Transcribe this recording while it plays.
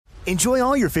Enjoy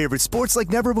all your favorite sports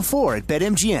like never before at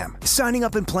BetMGM. Signing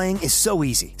up and playing is so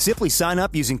easy. Simply sign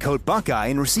up using code Buckeye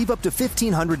and receive up to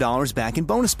 $1,500 back in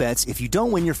bonus bets if you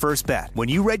don't win your first bet. When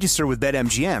you register with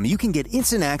BetMGM, you can get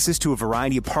instant access to a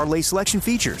variety of parlay selection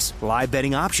features, live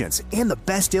betting options, and the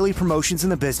best daily promotions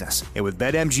in the business. And with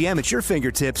BetMGM at your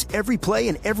fingertips, every play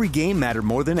and every game matter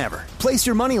more than ever. Place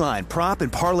your moneyline, prop,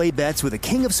 and parlay bets with the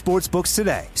king of sportsbooks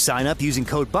today. Sign up using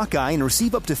code Buckeye and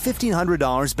receive up to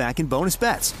 $1,500 back in bonus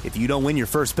bets if you don't win your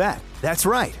first bet. That's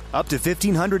right, up to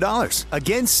 $1,500.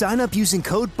 Again, sign up using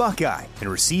code Buckeye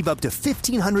and receive up to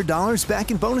 $1,500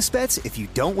 back in bonus bets if you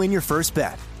don't win your first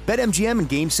bet. BetMGM and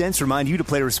GameSense remind you to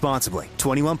play responsibly.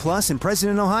 21 plus and present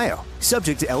in Ohio.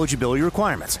 Subject to eligibility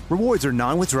requirements. Rewards are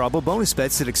non-withdrawable bonus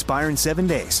bets that expire in 7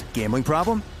 days. Gambling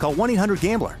problem? Call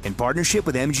 1-800-GAMBLER in partnership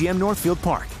with MGM Northfield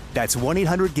Park. That's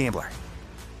 1-800-GAMBLER.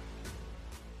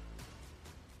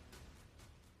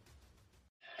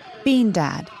 Bean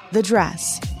Dad, The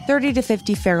Dress, 30 to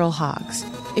 50 Feral Hogs.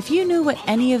 If you knew what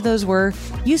any of those were,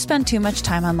 you spend too much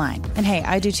time online. And hey,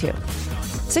 I do too.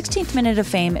 16th Minute of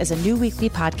Fame is a new weekly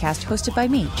podcast hosted by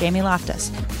me, Jamie Loftus.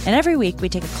 And every week we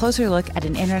take a closer look at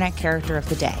an internet character of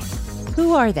the day.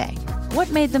 Who are they?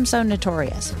 What made them so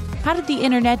notorious? How did the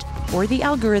internet, or the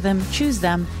algorithm, choose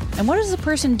them? And what does a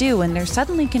person do when they're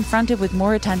suddenly confronted with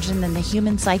more attention than the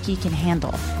human psyche can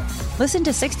handle? Listen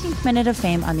to 16th Minute of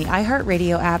Fame on the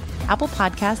iHeartRadio app, Apple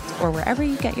Podcasts, or wherever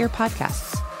you get your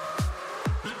podcasts.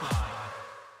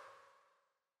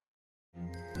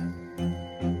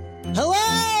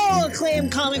 Hello,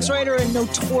 acclaimed comics writer and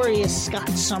notorious Scott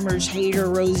Summers hater,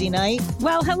 Rosie Knight.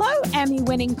 Well, hello,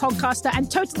 Emmy-winning podcaster and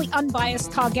totally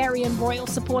unbiased Targaryen royal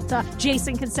supporter,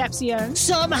 Jason Concepcion.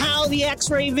 Somehow the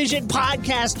X-Ray Vision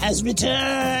podcast has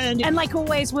returned. And like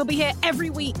always, we'll be here every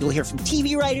week. You'll hear from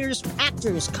TV writers,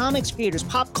 actors, comics creators,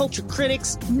 pop culture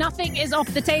critics. Nothing is off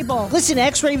the table. Listen to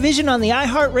X-Ray Vision on the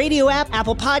iHeartRadio app,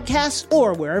 Apple Podcasts,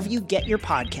 or wherever you get your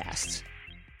podcasts.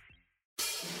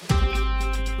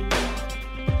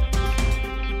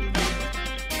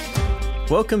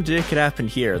 Welcome to It Could Happen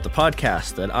Here, the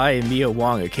podcast that I and Mia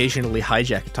Wong occasionally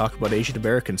hijack and talk about Asian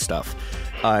American stuff.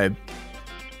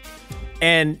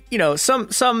 And you know, some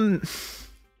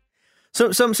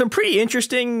pretty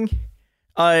interesting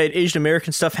Asian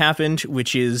American stuff happened,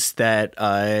 which is that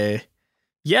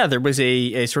there was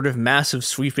a sort of massive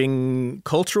sweeping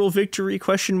cultural victory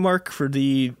for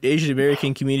the Asian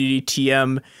American community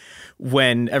TM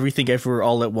when Everything Everywhere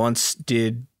All at Once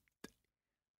did.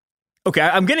 Okay,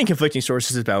 I'm getting conflicting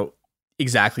sources about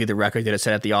exactly the record that it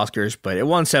set at the Oscars, but it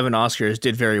won 7 Oscars,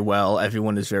 did very well.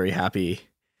 Everyone is very happy.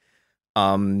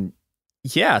 So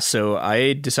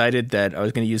I decided that I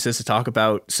was going to use this to talk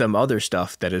about some other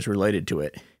stuff that is related to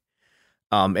it.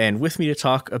 And with me to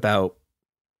talk about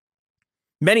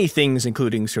many things,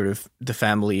 including sort of the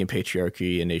family and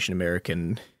patriarchy and Asian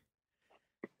American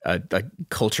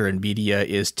culture and media,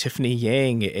 is Tiffany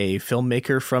Yang, a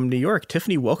filmmaker from New York.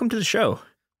 Tiffany, welcome to the show.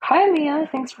 Hi, Mia.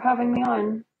 Thanks for having me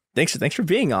on. Thanks for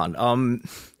being on.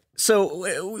 So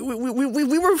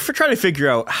we were trying to figure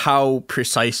out how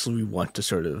precisely we want to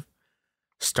sort of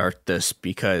start this,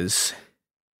 because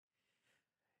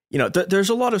you know there's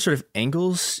a lot of sort of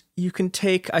angles you can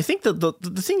take. I think the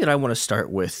thing that I want to start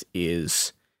with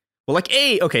is, well,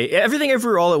 Everything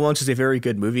Everywhere All at Once is a very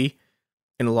good movie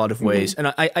in a lot of ways,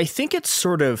 and I think it's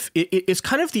sort of it's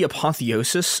kind of the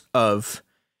apotheosis of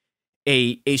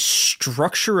a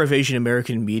structure of Asian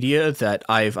American media that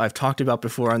I've talked about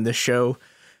before on this show.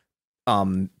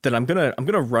 That I'm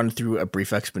gonna run through a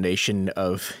brief explanation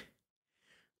of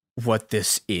what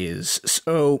this is.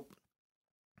 So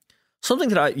something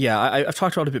that I've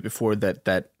talked about a bit before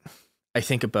that I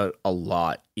think about a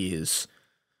lot is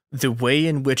the way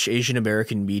in which Asian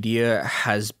American media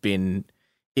has been.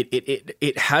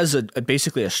 It has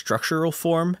basically a structural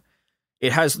form.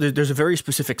 There's a very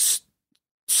specific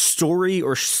story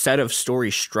or set of story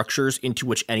structures into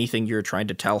which anything you're trying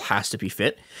to tell has to be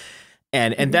fit.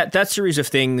 And that series of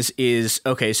things is,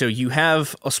 okay, so you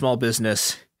have a small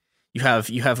business, you have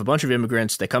a bunch of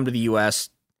immigrants that come to the US,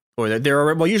 or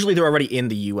usually they're already in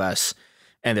the US,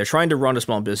 and they're trying to run a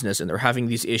small business, and they're having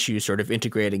these issues sort of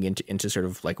integrating into sort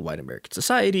of like white American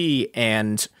society,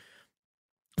 and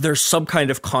there's some kind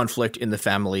of conflict in the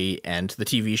family, and the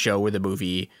TV show or the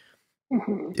movie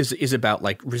is about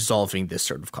like resolving this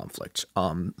sort of conflict.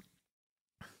 And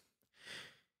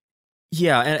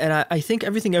I think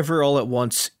Everything Ever All at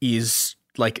Once is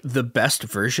like the best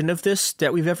version of this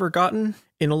that we've ever gotten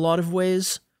in a lot of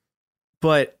ways.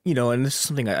 But, you know, and this is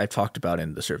something I talked about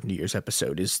in the sort of New Year's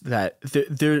episode, is that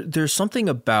there's something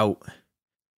about,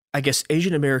 I guess,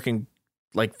 Asian American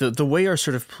like the way our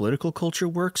sort of political culture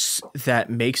works that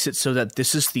makes it so that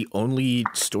this is the only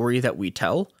story that we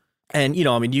tell. And, you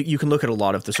know, I mean, you can look at a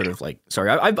lot of the sort of like, sorry,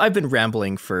 I've been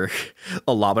rambling for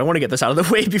a lot, but I want to get this out of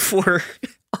the way before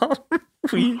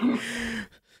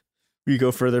we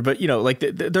go further. But, you know, like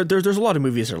there's a lot of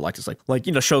movies that are like this, like,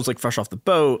 you know, shows like Fresh Off the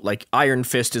Boat, like Iron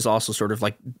Fist is also sort of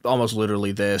like almost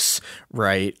literally this,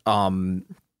 right?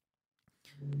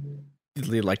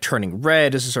 Like Turning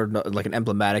Red is sort of like an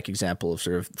emblematic example of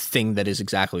sort of thing that is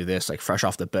exactly this. Like Fresh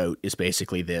Off the Boat is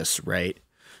basically this, right?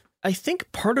 I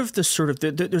think part of the sort of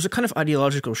there's a kind of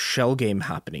ideological shell game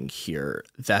happening here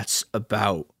that's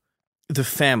about the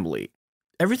family.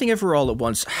 Everything Everywhere All at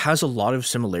Once has a lot of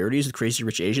similarities with Crazy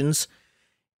Rich Asians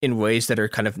in ways that are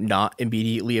kind of not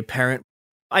immediately apparent.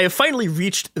 I have finally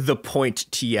reached the point,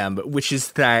 TM, which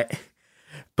is that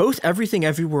both Everything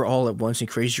Everywhere All at Once and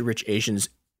Crazy Rich Asians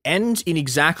end in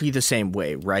exactly the same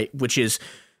way, right? Which is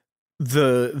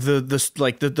the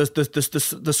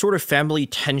sort of family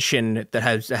tension that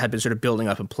had been sort of building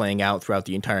up and playing out throughout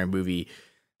the entire movie,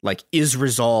 like, is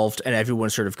resolved and everyone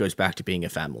sort of goes back to being a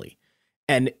family.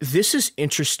 And this is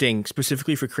interesting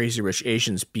specifically for Crazy Rich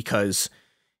Asians because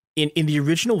in the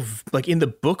original, like in the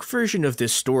book version of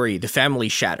this story, the family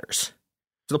shatters.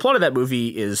 So the plot of that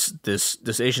movie is this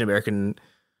Asian American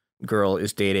girl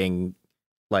is dating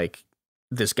like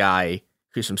this guy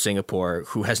who's from Singapore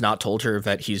who has not told her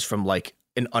that he's from like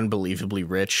an unbelievably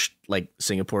rich, like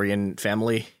Singaporean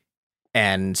family.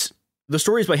 And the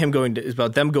story is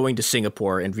about them going to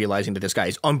Singapore and realizing that this guy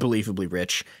is unbelievably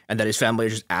rich and that his family are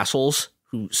just assholes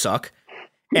who suck.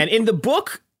 And in the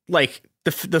book, like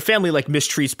the family like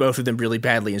mistreats both of them really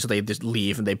badly. And so they just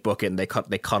leave and they book it and they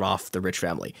cut off the rich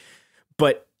family.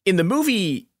 But in the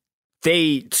movie,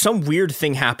 some weird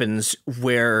thing happens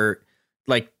where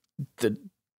like the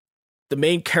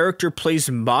main character plays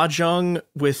mahjong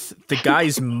with the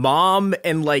guy's mom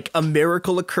and like a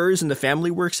miracle occurs and the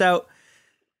family works out.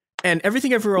 And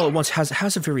Everything Everywhere All at Once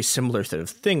has a very similar sort of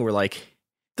thing where like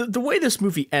the way this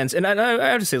movie ends, and I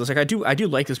have to say this, like I do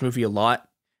like this movie a lot,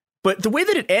 but the way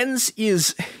that it ends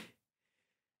is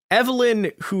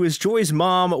Evelyn, who is Joy's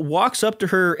mom, walks up to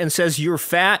her and says, "You're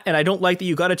fat and I don't like that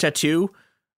you got a tattoo,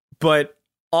 but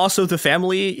also the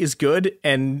family is good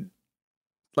and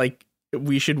like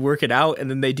we should work it out," and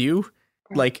then they do.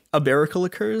 Like a miracle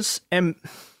occurs, and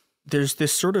there's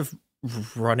this sort of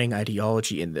running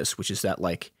ideology in this, which is that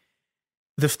like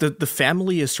the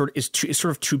family is sort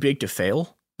of too big to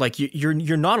fail. Like you're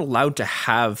not allowed to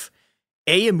have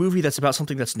a movie that's about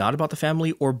something that's not about the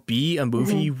family, or B, a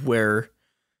movie where,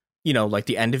 you know, like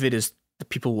the end of it is the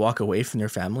people walk away from their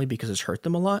family because it's hurt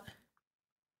them a lot.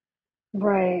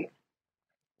 Right.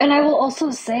 And I will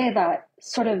also say that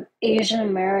sort of Asian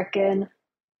American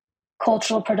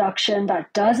cultural production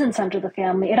that doesn't center the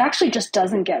family, it actually just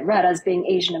doesn't get read as being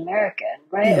Asian American,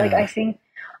 right? Yeah. Like I think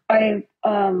I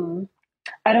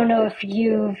don't know if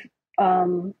you've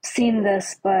seen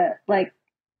this, but like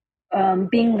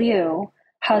Bing Liu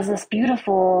has this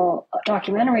beautiful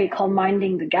documentary called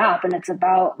Minding the Gap, and it's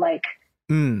about like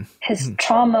his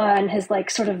trauma and his like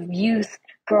sort of youth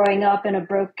growing up in a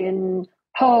broken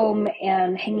home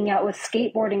and hanging out with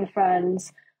skateboarding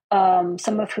friends,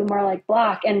 some of whom are like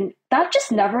Black, and that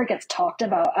just never gets talked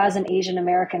about as an Asian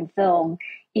American film,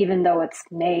 even though it's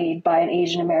made by an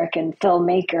Asian American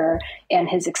filmmaker, and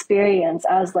his experience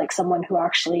as like someone who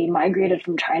actually migrated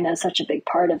from China is such a big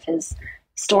part of his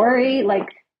story. Like,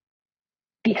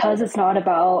 because it's not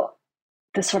about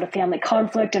this sort of family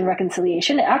conflict and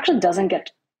reconciliation, it actually doesn't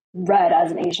get read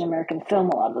as an Asian American film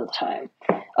a lot of the time,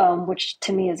 which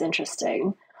to me is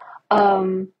interesting.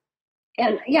 And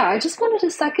yeah, I just wanted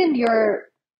to second your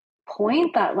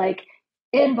point that like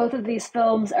in both of these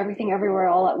films, Everything Everywhere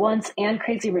All at Once and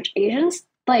Crazy Rich Asians,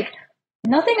 like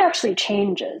nothing actually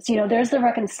changes. You know, there's the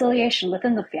reconciliation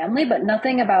within the family, but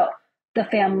nothing about the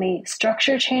family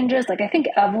structure changes. Like I think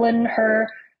Evelyn,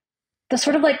 the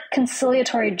sort of like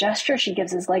conciliatory gesture she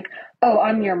gives is like, "Oh,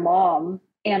 I'm your mom,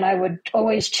 and I would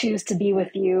always choose to be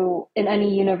with you in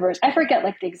any universe." I forget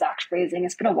like the exact phrasing.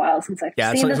 It's been a while since I've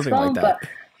seen this film, like but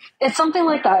it's something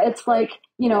like that. It's like,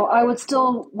 you know, I would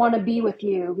still want to be with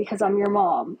you because I'm your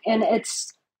mom. And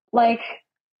it's like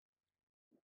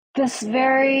this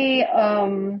very,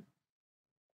 the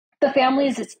family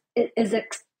is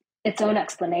its own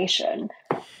explanation.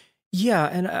 Yeah,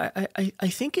 and I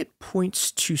think it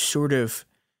points to sort of,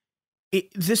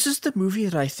 this is the movie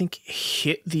that I think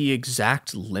hit the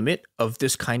exact limit of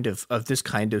this kind of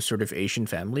sort of Asian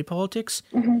family politics,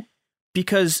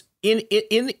 because in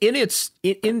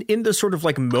the sort of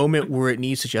like moment where it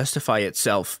needs to justify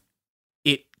itself,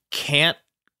 it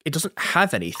doesn't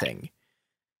have anything.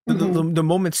 the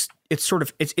moments it's sort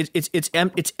of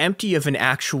it's empty of an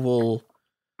actual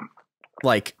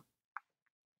like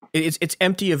it's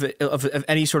empty of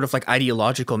any sort of like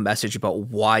ideological message about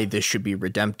why this should be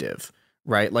redemptive,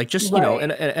 right? Like just you know,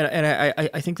 and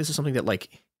I think this is something that like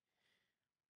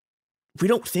we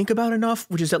don't think about enough,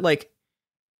 which is that like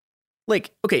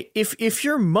okay, if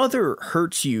your mother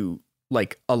hurts you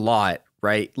like a lot,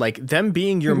 right? Like them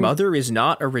being your mother is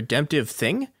not a redemptive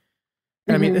thing.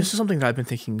 And I mean, this is something that I've been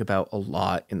thinking about a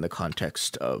lot in the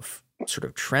context of sort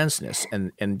of transness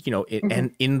and you know,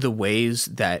 and in the ways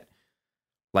that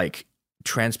like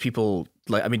trans people,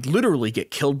 like, I mean, literally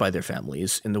get killed by their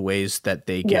families, in the ways that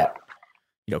they get,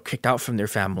 you know, kicked out from their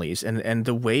families, and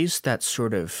the ways that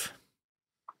sort of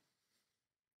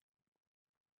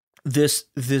this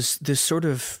sort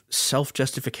of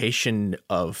self-justification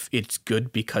of it's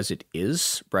good because it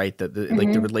is, right? That the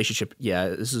like the relationship,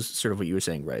 this is sort of what you were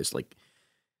saying, right? It's like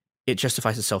it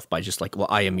justifies itself by just like, well,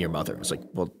 I am your mother. It's like,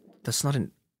 well, that's not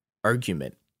an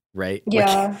argument, right?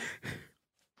 Yeah.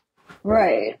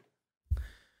 Right.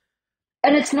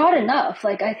 And it's not enough.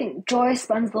 Like, I think Joy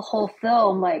spends the whole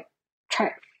film like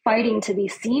fighting to be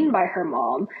seen by her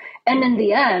mom. And in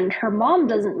the end, her mom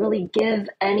doesn't really give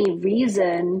any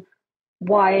reason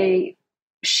why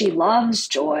she loves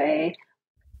Joy.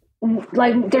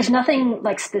 Like, there's nothing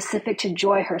like specific to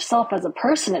Joy herself as a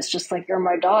person. It's just like, you're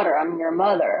my daughter, I'm your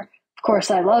mother. Of course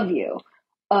I love you.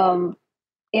 And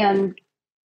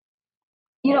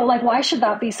you know, like, why should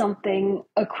that be something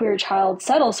a queer child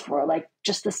settles for? Like,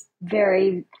 just this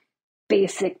very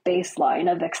basic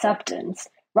baseline of acceptance,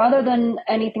 rather than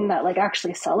anything that like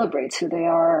actually celebrates who they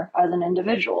are as an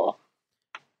individual.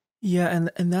 Yeah,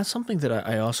 and that's something that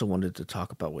I also wanted to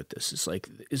talk about with this is like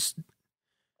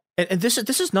and this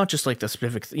is not just like the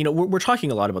specific, you know, we're talking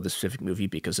a lot about this specific movie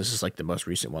because this is like the most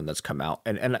recent one that's come out,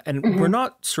 and we're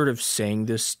not sort of saying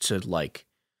this to like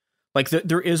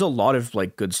there is a lot of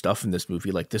like good stuff in this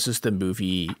movie. Like, this is the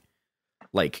movie,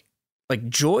 like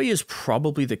Joy is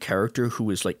probably the character who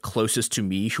is like closest to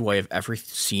me, who I have ever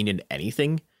seen in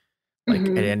anything, like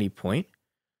at any point.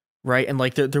 Right. And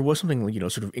like there was something, you know,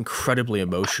 sort of incredibly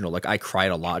emotional. Like, I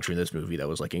cried a lot during this movie that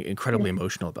was like incredibly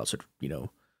emotional about sort of, you know,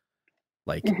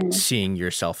 like seeing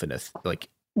yourself in a like.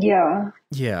 Yeah.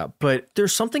 Yeah. But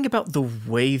there's something about the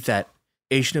way that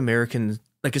Asian Americans,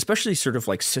 like especially sort of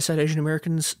like cishet Asian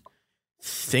Americans,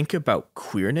 think about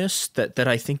queerness that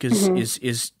I think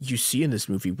is you see in this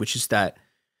movie, which is that,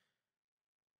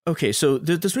 okay, so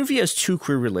this movie has two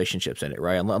queer relationships in it,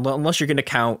 right? Unless you're going to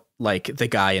count like the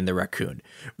guy and the raccoon,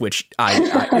 which I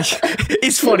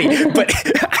it's funny, but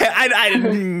I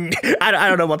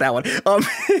don't know about that one.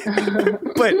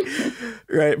 But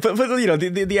right, but you know,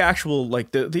 the actual like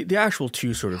the actual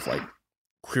two sort of like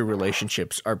queer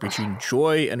relationships are between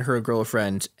Joy and her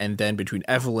girlfriend, and then between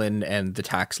Evelyn and the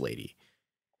tax lady.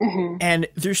 And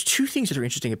there's two things that are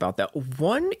interesting about that.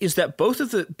 One is that both of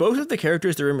the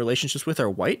characters they're in relationships with are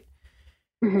white,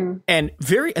 and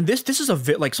this is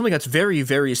like something that's very,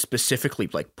 very specifically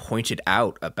like pointed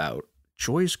out about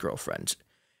Joy's girlfriend.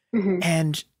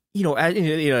 And you know,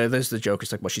 there's the joke.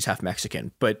 It's like, well, she's half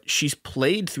Mexican, but she's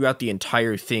played throughout the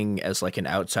entire thing as like an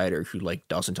outsider who like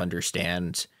doesn't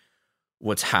understand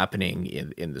what's happening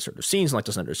in the sort of scenes, like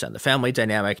doesn't understand the family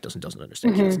dynamic, doesn't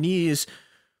understand kids' needs.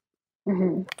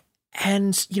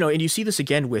 And you know, and you see this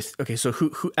again with, okay, so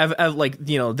who like,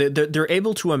 you know, they're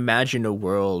able to imagine a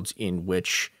world in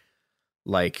which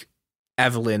like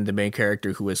Evelyn, the main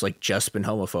character, who has like just been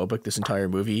homophobic this entire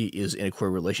movie, is in a queer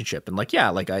relationship, and like,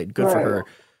 yeah, like good for her.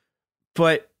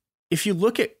 But if you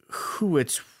look at who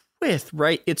it's with,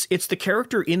 right, it's the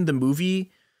character in the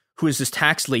movie who is this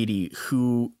tax lady,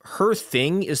 who her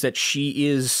thing is that she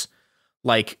is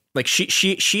like she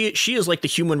is like the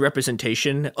human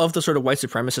representation of the sort of white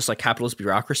supremacist like capitalist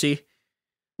bureaucracy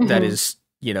that is,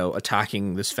 you know,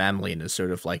 attacking this family and is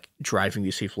sort of like driving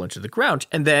these people into the ground.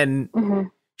 And then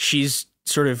she's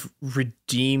sort of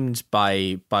redeemed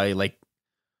by like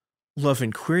love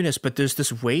and queerness, but there's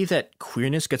this way that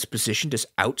queerness gets positioned as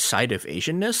outside of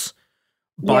Asianness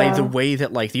by the way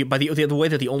that like the way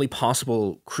that the only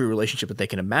possible queer relationship that they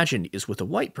can imagine is with a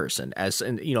white person, as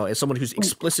someone who's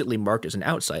explicitly marked as an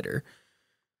outsider.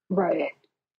 Right.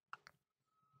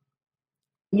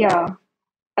 Yeah.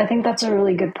 I think that's a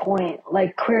really good point.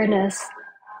 Like, queerness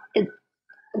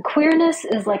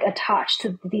is like attached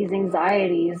to these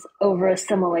anxieties over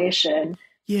assimilation.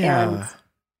 Yeah. And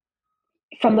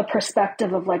from the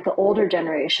perspective of like the older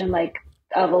generation, like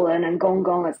Evelyn and Gong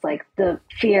Gong, it's like the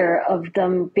fear of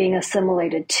them being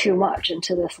assimilated too much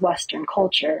into this Western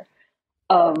culture,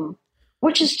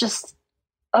 which is just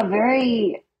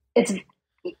it's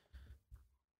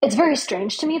it's very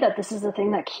strange to me that this is a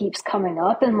thing that keeps coming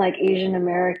up in like Asian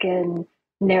American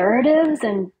narratives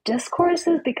and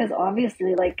discourses, because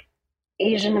obviously like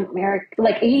Asian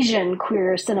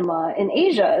queer cinema in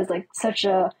Asia is like such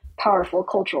a powerful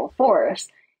cultural force.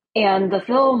 And the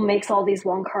film makes all these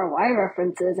Wong Kar-wai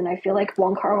references, and I feel like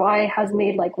Wong Kar-wai has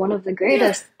made like one of the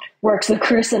greatest works of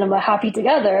queer cinema, Happy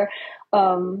Together,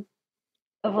 of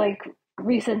like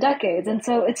recent decades. And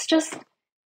so it's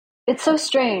so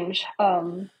strange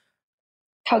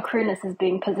how queerness is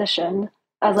being positioned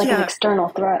as like an external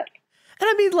threat. And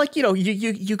I mean, like, you know,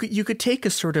 you could take a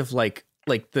sort of like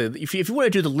if you want to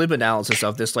do the lib analysis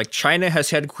of this, like China has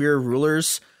had queer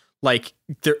rulers. Like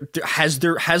has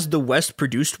the West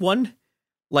produced one?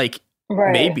 Like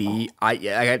maybe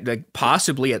I like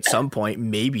possibly at some point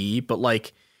maybe, but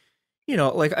like, you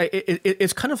know, like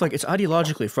it's kind of like it's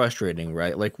ideologically frustrating,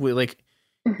 right? Like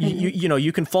you know,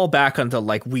 you can fall back onto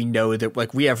like we know that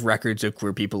like we have records of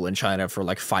queer people in China for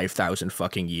like 5,000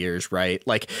 fucking years, right?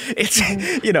 Like it's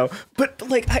you know, but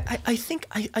like I think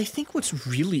what's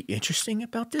really interesting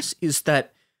about this is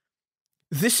that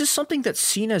this is something that's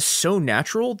seen as so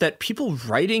natural that people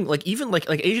writing, like even like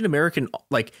Asian American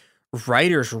like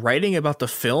writers writing about the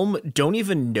film don't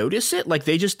even notice it. Like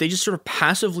they just sort of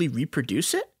passively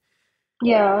reproduce it.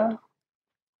 Yeah.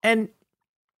 And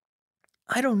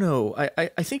I don't know. I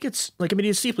think it's like, I mean,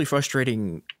 it's deeply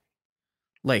frustrating,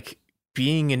 like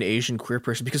being an Asian queer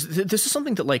person, because this is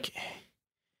something that like,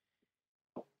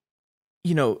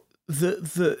 you know,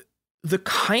 the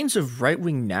kinds of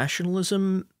right-wing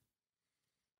nationalism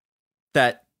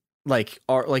that like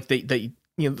are like they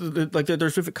you know like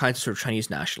there's different kinds of sort of Chinese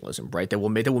nationalism, right? That will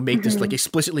make this like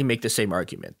explicitly make the same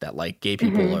argument that like gay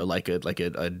people are like a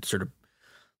sort of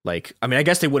like, I mean, I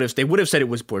guess they would have said it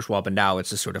was bourgeois, but now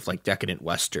it's a sort of like decadent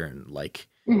Western like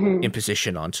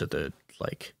imposition onto the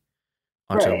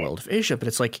world of Asia. But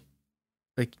it's like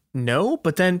no,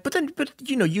 but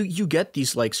you know you get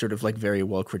these like sort of like very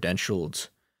well credentialed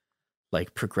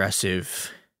like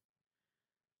progressive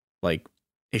like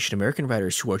Asian American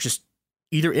writers who are just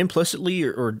either implicitly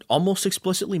or almost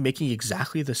explicitly making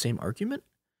exactly the same argument.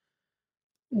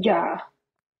 Yeah.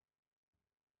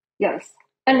 Yes.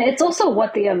 And it's also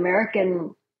what the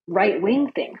American right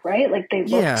wing think, right? Like they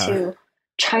look to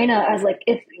China as like,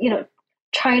 if, you know,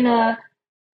 China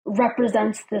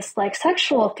represents this like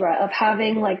sexual threat of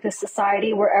having like this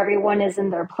society where everyone is in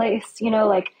their place, you know,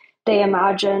 like they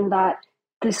imagine that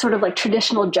these sort of like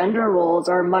traditional gender roles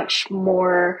are much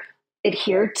more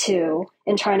adhered to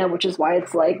in China, which is why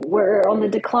it's like we're on the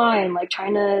decline, like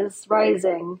China is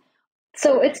rising.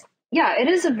 So it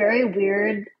is a very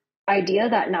weird idea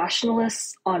that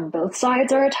nationalists on both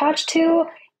sides are attached to,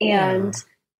 and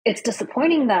it's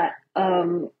disappointing that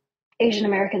Asian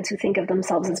Americans who think of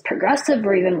themselves as progressive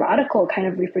or even radical kind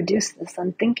of reproduce this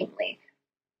unthinkingly.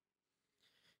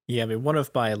 Yeah, I mean, one of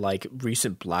my like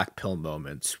recent black pill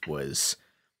moments was,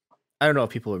 I don't know if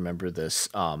people remember this,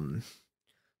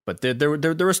 but there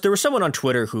was someone on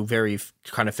Twitter who very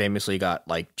kind of famously got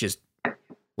like just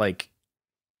like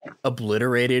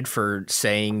obliterated for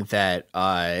saying that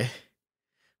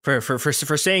for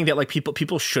saying that like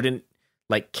people shouldn't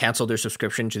like cancel their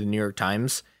subscription to the New York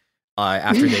Times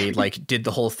after they like did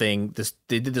the whole thing.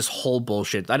 They did this whole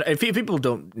bullshit. If people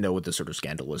don't know what this sort of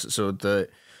scandal was, so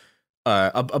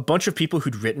a bunch of people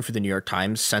who'd written for the New York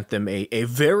Times sent them a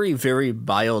very, very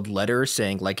mild letter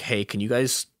saying like, hey, can you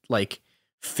guys like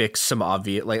fix some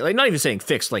obvious, like not even saying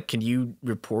fix, like, can you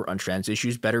report on trans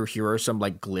issues better? Here are some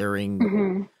like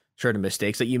glaring sort of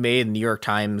mistakes that you made. And the New York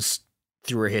Times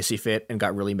threw a hissy fit and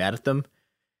got really mad at them.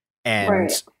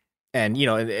 And you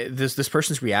know, this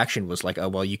person's reaction was like, oh,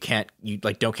 well, you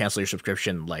like don't cancel your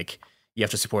subscription. Like you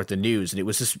have to support the news. And it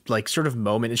was this like sort of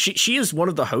moment. And she is one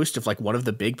of the hosts of like one of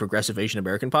the big progressive Asian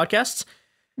American podcasts.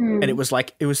 And it was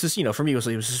this, you know, for me, it was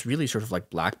this really sort of like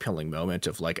black pilling moment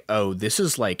of like, oh, this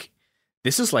is like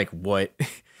what,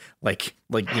 like,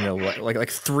 you know, like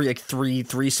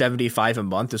 $375 a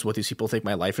month is what these people think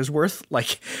my life is worth.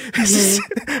 Like,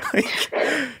 like,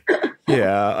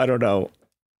 yeah, I don't know.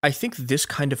 I think this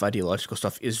kind of ideological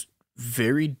stuff is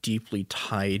very deeply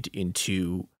tied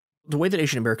into the way that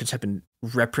Asian Americans have been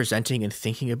representing and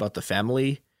thinking about the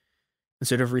family in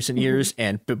sort of recent years.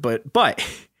 And, but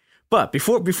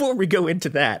before we go into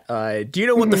that, do you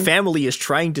know what the family is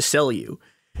trying to sell you?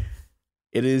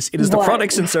 It is the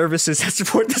products and services that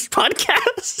support this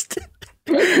podcast.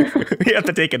 We have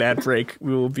to take an ad break.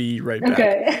 We will be right back.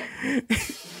 Okay.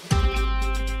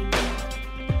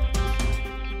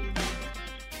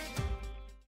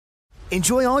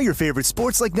 Enjoy all your favorite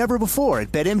sports like never before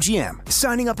at BetMGM.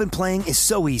 Signing up and playing is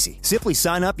so easy. Simply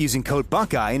sign up using code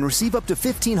Buckeye and receive up to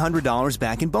 $1,500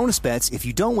 back in bonus bets if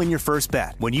you don't win your first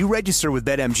bet. When you register with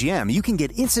BetMGM, you can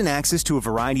get instant access to a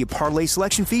variety of parlay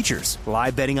selection features,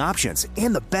 live betting options,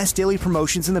 and the best daily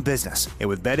promotions in the business. And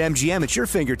with BetMGM at your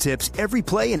fingertips, every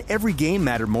play and every game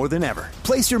matter more than ever.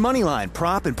 Place your moneyline,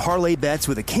 prop, and parlay bets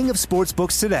with the king of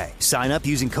sportsbooks today. Sign up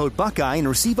using code Buckeye and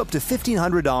receive up to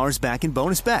 $1,500 back in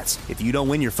bonus bets if you don't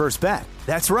win your first bet.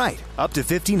 That's right, up to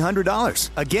 $1,500.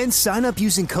 Again, sign up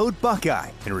using code Buckeye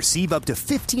and receive up to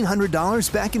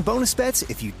 $1,500 back in bonus bets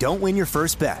if you don't win your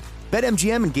first bet.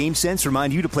 BetMGM and GameSense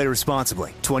remind you to play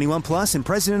responsibly. 21 plus and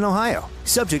present in Ohio.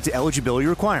 Subject to eligibility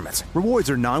requirements.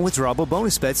 Rewards are non-withdrawable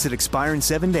bonus bets that expire in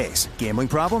 7 days. Gambling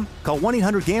problem? Call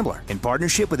 1-800-GAMBLER in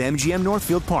partnership with MGM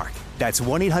Northfield Park. That's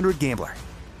 1-800-GAMBLER.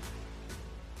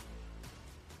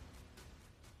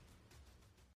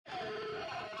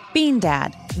 Bean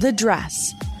Dad, The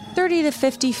Dress, 30 to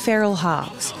 50 Feral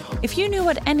Hogs. If you knew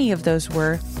what any of those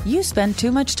were, you spend too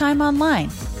much time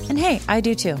online. And hey, I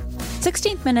do too.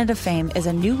 16th Minute of Fame is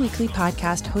a new weekly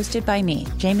podcast hosted by me,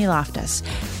 Jamie Loftus,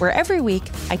 where every week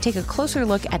I take a closer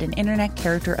look at an internet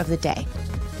character of the day.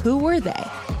 Who were they?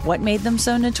 What made them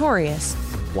so notorious?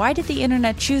 Why did the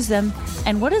internet choose them?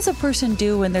 And what does a person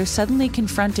do when they're suddenly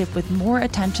confronted with more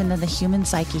attention than the human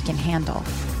psyche can handle?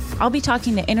 I'll be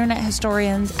talking to internet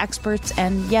historians, experts,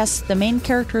 and yes, the main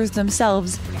characters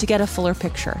themselves to get a fuller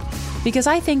picture. Because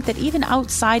I think that even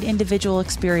outside individual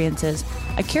experiences,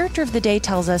 a character of the day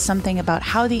tells us something about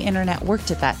how the internet worked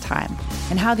at that time,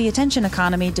 and how the attention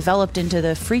economy developed into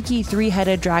the freaky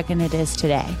three-headed dragon it is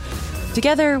today.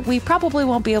 Together, we probably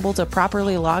won't be able to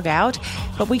properly log out,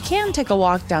 but we can take a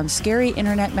walk down scary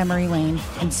internet memory lane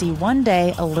and see one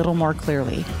day a little more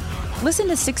clearly. Listen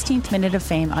to 16th Minute of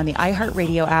Fame on the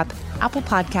iHeartRadio app, Apple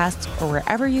Podcasts, or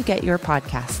wherever you get your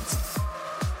podcasts.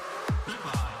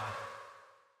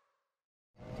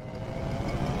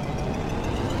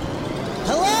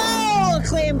 Hello,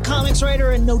 acclaimed comics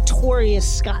writer and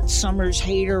notorious Scott Summers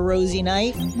hater, Rosie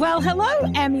Knight. Well,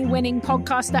 hello, Emmy-winning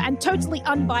podcaster and totally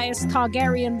unbiased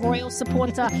Targaryen royal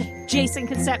supporter, Jason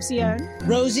Concepcion.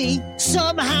 Rosie,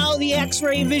 somehow the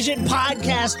X-Ray Vision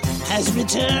podcast has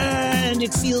returned.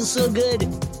 It feels so good.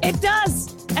 It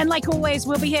does! And like always,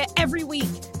 we'll be here every week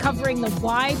covering the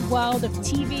wide world of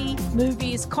TV,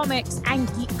 movies, comics,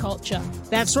 and geek culture.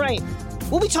 That's right.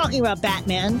 We'll be talking about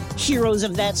Batman, heroes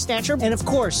of that stature, and of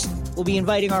course, we'll be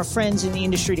inviting our friends in the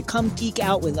industry to come geek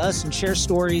out with us and share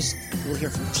stories. We'll hear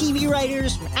from TV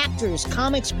writers, from actors,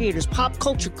 comics creators, pop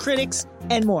culture critics,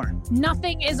 and more.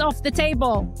 Nothing is off the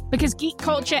table because geek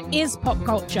culture is pop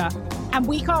culture, and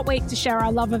we can't wait to share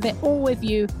our love of it all with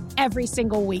you every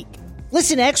single week.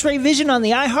 Listen to X-Ray Vision on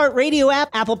the iHeartRadio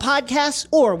app, Apple Podcasts,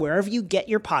 or wherever you get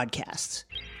your podcasts.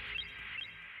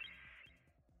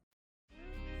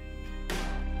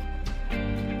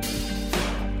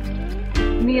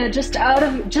 Mia, just out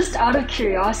of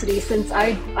curiosity, since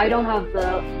I don't have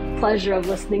the pleasure of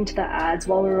listening to the ads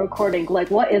while we're recording,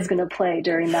 like, what is going to play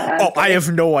during that ad? Oh, I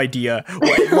have no idea.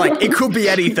 Like, it could be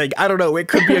anything. I don't know. It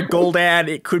could be a gold ad.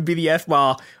 It could be the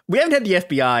well, we haven't had the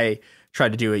FBI try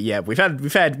to do it yet. We've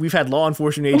had law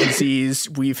enforcement agencies.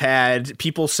 We've had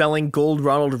people selling gold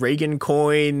Ronald Reagan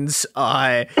coins.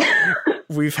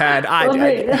 We've had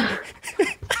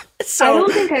So, I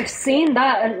don't think I've seen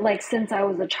that like since I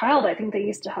was a child. I think they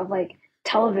used to have like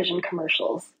television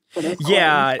commercials for those.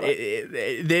 Yeah,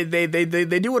 they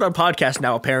do it on podcasts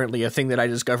now. Apparently, a thing that I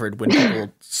discovered when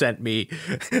people sent me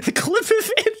the clip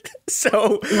of it.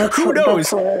 So who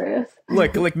knows?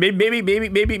 Like maybe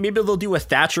they'll do a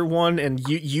Thatcher one, and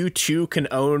you too can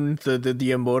own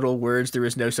the immortal words. There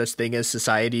is no such thing as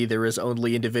society. There is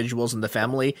only individuals in the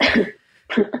family.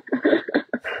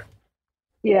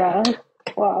 Yeah.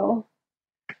 Wow.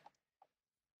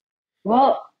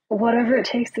 Well, whatever it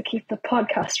takes to keep the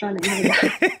podcast running.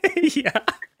 Yeah.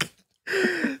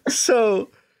 So,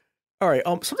 all right.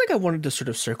 Something I wanted to sort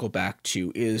of circle back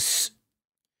to is,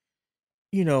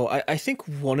 you know, I think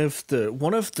one of the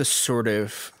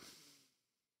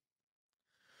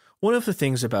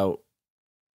things about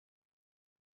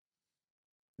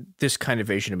this kind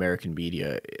of Asian American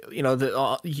media, you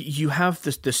know, you have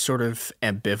this sort of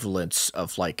ambivalence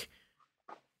of like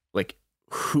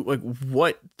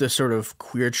what the sort of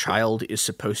queer child is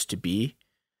supposed to be.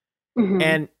 Mm-hmm.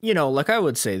 And, you know, like I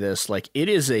would say this, like it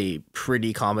is a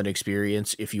pretty common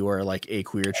experience if you are like a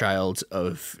queer child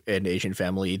of an Asian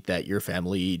family that your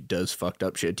family does fucked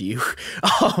up shit to you.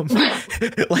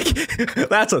 Like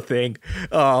that's a thing.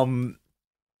 And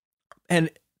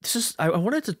this is, I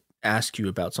wanted to ask you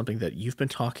about something that you've been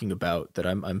talking about that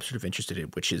I'm sort of interested in,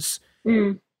 which is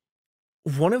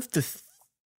one of the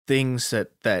things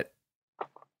that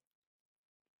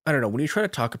I don't know, when you try to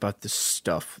talk about this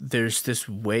stuff, there's this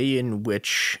way in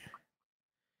which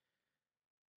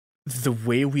the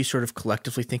way we sort of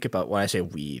collectively think about, when I say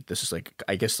we, this is like,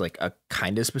 I guess like a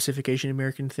kind of specific Asian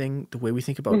American thing, the way we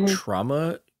think about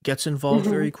trauma gets involved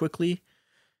very quickly.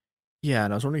 Yeah,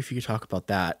 and I was wondering if you could talk about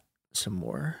that some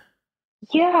more.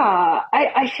 Yeah,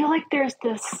 I feel like there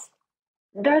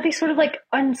are these sort of like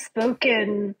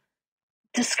unspoken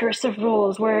discursive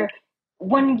rules where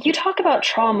when you talk about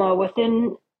trauma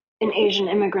within an Asian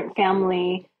immigrant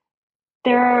family,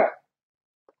 there,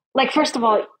 like, first of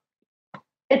all,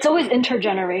 it's always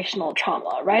intergenerational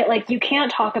trauma, right? Like, you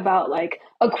can't talk about like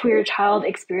a queer child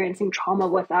experiencing trauma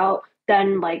without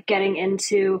then like getting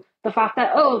into the fact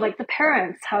that, oh, like the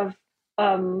parents have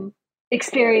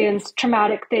experienced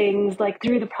traumatic things like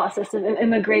through the process of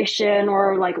immigration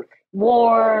or like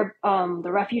war,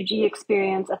 the refugee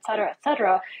experience, et cetera, et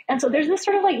cetera. And so there's this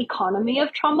sort of like economy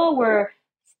of trauma where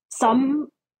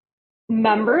some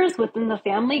members within the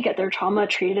family get their trauma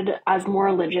treated as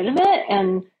more legitimate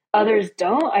and others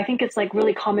don't. I think it's like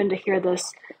really common to hear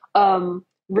this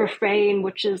refrain,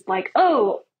 which is like,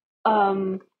 oh,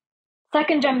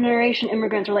 second generation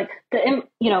immigrants, or like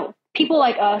people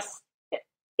like us,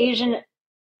 Asian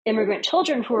immigrant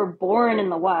children who were born in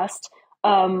the West,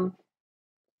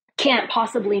 can't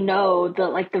possibly know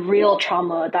the real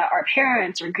trauma that our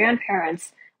parents or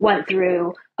grandparents went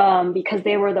through, because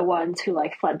they were the ones who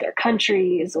like fled their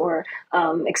countries or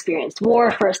experienced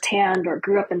war firsthand or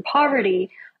grew up in poverty.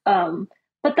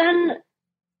 But then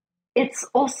it's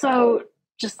also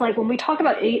just like when we talk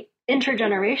about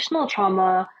intergenerational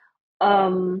trauma,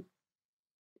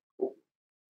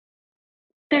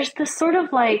 there's this sort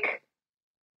of like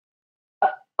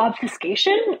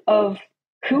obfuscation of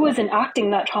who is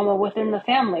enacting that trauma within the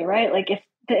family, right? Like if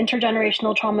the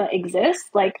intergenerational trauma exists,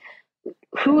 like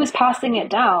who is passing it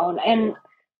down? And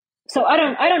so I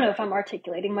don't know if I'm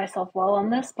articulating myself well on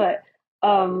this, but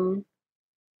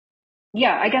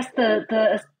yeah, I guess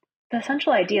the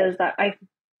essential idea is that I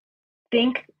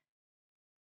think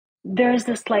there's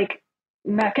this like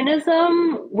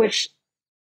mechanism which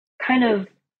kind of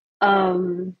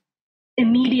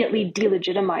immediately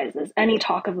delegitimizes any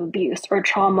talk of abuse or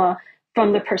trauma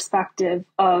from the perspective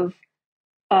of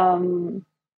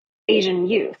Asian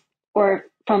youth, or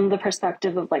from the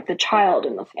perspective of like the child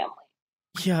in the family.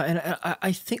 Yeah, and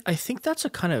I think that's a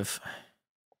kind of,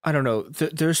 I don't know,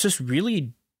 there's this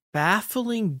really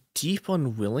baffling deep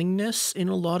unwillingness in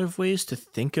a lot of ways to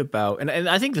think about, and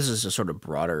I think this is a sort of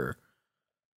broader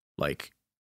like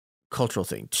cultural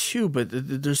thing too, but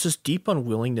there's this deep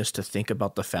unwillingness to think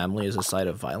about the family as a site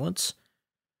of violence,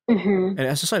 and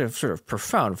as a site of sort of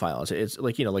profound violence. It's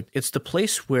like, like it's the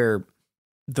place where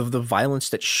the violence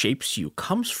that shapes you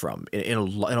comes from in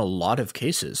a lot of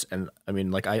cases. And I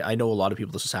mean, like I know a lot of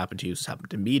people this has happened to. This has happened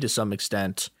to me to some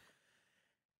extent.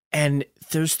 And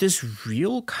there's this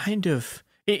real kind of,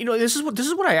 this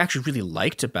is what I actually really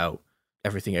liked about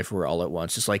Everything Everywhere All at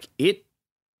Once. It's like it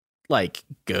like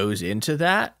goes into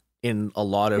that in a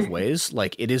lot of ways.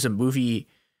 Like it is a movie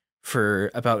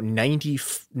for about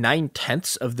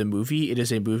 99/10 of the movie. It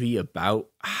is a movie about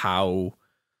how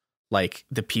like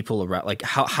the people around, like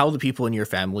how the people in your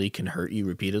family can hurt you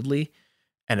repeatedly,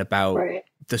 and about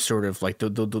the sort of like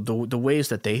the ways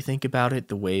that they think about it,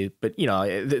 the way, but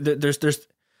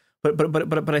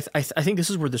But I think this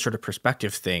is where the sort of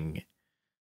perspective thing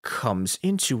comes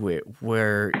into it,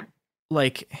 where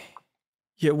like,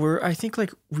 yeah, where I think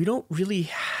like we don't really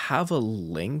have a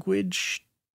language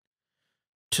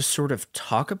to sort of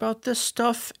talk about this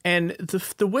stuff, and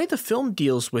the way the film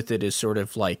deals with it is sort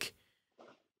of like,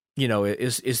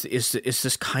 is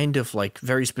this kind of like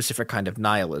very specific kind of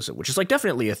nihilism, which is like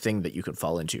definitely a thing that you can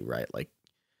fall into, right? Like,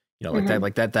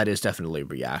 that is definitely a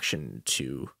reaction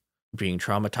to being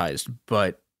traumatized,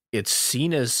 but it's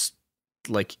seen as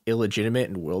like illegitimate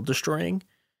and world destroying.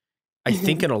 I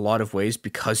think in a lot of ways,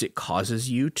 because it causes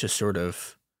you to sort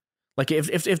of like,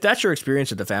 if that's your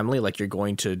experience with the family, like you're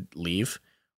going to leave,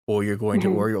 or you're going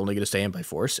to, or you're only going to stay in by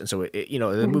force. And so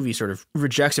the movie sort of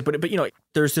rejects it, but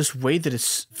there's this way that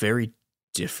it's very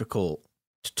difficult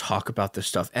to talk about this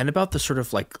stuff, and about the sort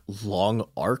of like long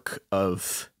arc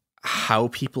of how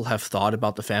people have thought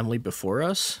about the family before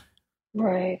us.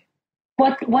 Right.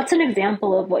 What's an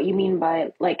example of what you mean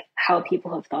by like how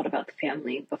people have thought about the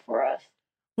family before us?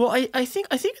 Well, I think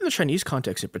in the Chinese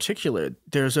context in particular,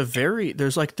 I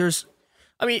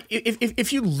mean,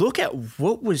 if you look at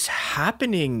what was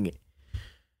happening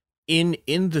in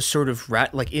the sort of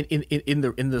in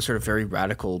the sort of very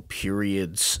radical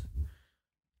periods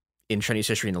in Chinese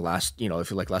history in the last,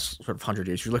 if you like last sort of 100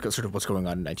 years, if you look at sort of what's going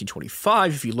on in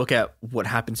 1925, if you look at what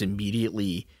happens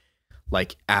immediately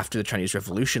like after the Chinese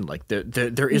Revolution, like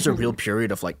there is a real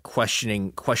period of like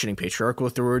questioning patriarchal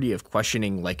authority, of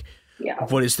questioning like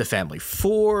what is the family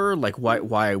for, like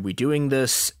why are we doing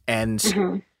this, and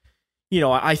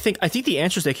I think the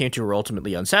answers they came to were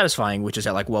ultimately unsatisfying, which is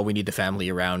that like, well, we need the family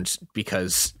around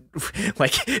because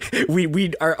like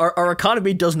our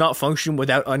economy does not function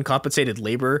without uncompensated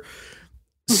labor.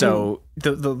 So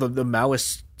the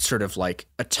Maoist sort of like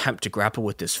attempt to grapple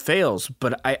with this fails,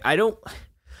 but I don't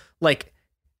like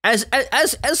as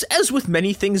with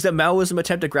many things that Maoism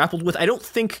attempted to grapple with, I don't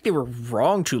think they were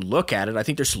wrong to look at it. I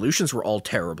think their solutions were all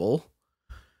terrible.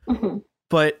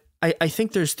 But I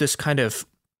think there's this kind of,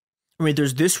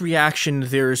 there's this reaction,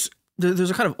 there's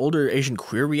a kind of older Asian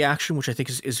queer reaction, which I think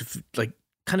is like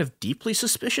kind of deeply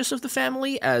suspicious of the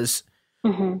family as,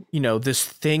 this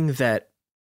thing that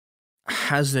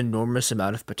has an enormous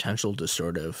amount of potential to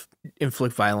sort of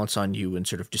inflict violence on you and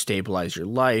sort of destabilize your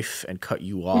life and cut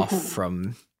you off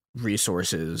from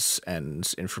resources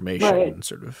and information and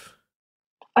sort of.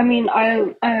 I mean,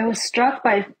 I was struck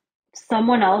by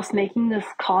someone else making this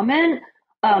comment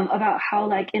about how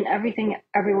like in Everything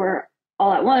Everywhere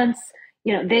All at Once,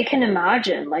 they can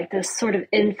imagine like this sort of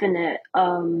infinite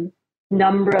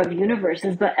number of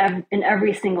universes, but in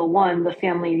every single one, the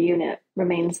family unit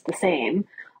remains the same.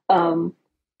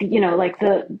 Like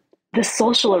the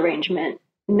social arrangement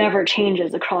never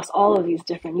changes across all of these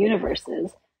different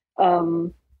universes.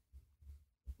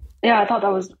 I thought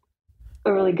that was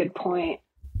a really good point.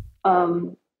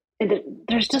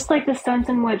 There's just like this sense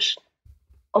in which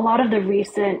a lot of the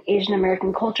recent Asian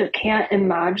American culture can't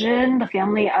imagine the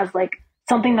family as like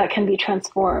something that can be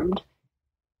transformed.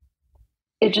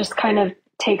 It just kind of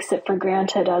takes it for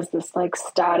granted as this like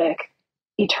static,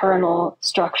 eternal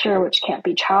structure which can't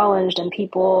be challenged, and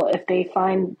people, if they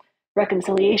find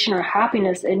reconciliation or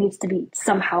happiness, it needs to be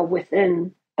somehow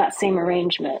within that same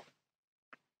arrangement.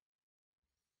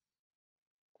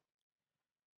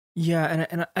 Yeah,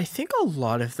 and I think a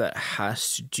lot of that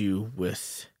has to do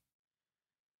with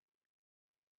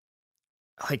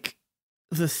like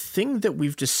the thing that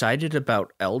we've decided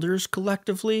about elders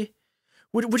collectively,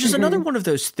 which is another one of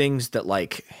those things that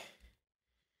like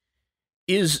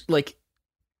is like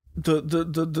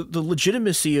the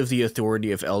legitimacy of the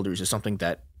authority of elders is something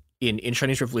that in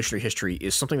Chinese revolutionary history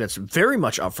is something that's very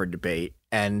much up for debate,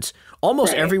 and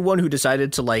almost everyone who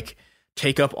decided to like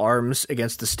take up arms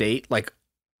against the state, like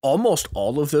almost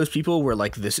all of those people were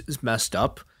like, this is messed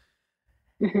up.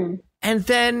 And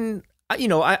then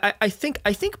I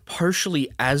think partially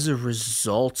as a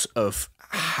result of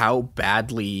how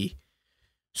badly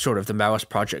sort of the Maoist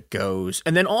project goes,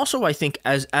 and then also I think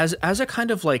as a kind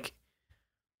of like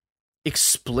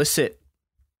explicit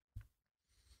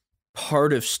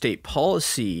part of state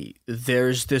policy,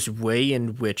 there's this way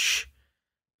in which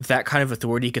that kind of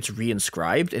authority gets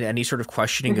reinscribed, and any sort of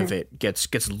questioning of it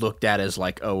gets looked at as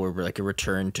like, oh, we're like a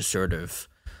return to sort of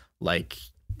like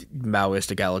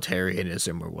Maoist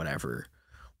egalitarianism or whatever,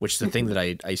 which is the thing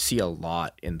that I see a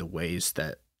lot in the ways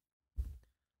that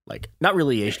like not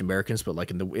really Asian Americans, but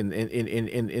like in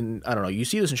I don't know, you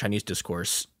see this in Chinese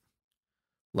discourse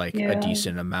like a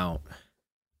decent amount.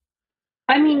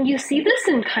 I mean, you see this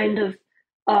in kind of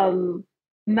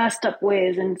messed up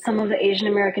ways in some of the Asian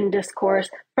American discourse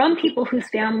from people whose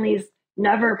families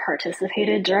never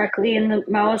participated directly in the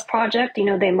Maoist project.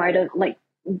 They might have, like,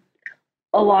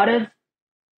 a lot of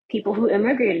people who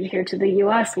immigrated here to the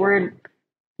US were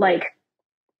like,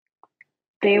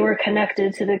 they were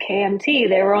connected to the KMT.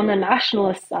 They were on the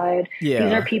nationalist side. These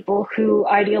are people who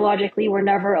ideologically were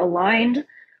never aligned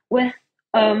with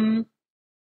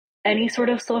any sort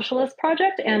of socialist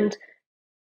project, and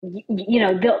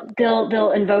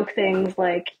they'll invoke things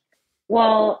like,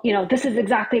 well, this is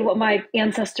exactly what my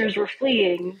ancestors were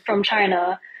fleeing from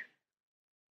China.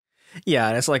 Yeah,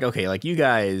 and it's like, okay, like you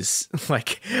guys,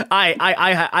 like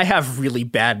I have really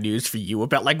bad news for you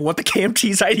about like what the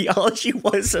KMT's ideology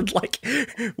was, and like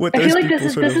what those people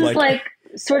this is like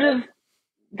sort of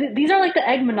these are like the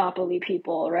egg monopoly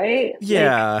people, right?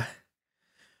 Yeah.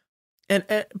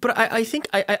 Like, but I think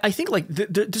like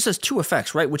this has two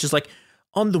effects, right? Which is like,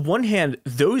 on the one hand,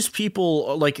 those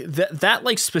people like that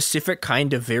like specific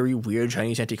kind of very weird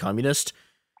Chinese anti-communist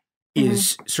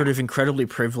is sort of incredibly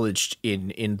privileged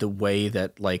in the way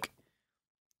that like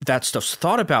that stuff's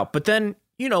thought about. But then,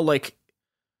 like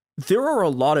there are a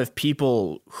lot of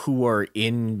people who are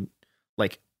in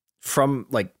like from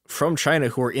China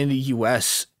who are in the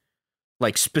US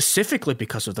like specifically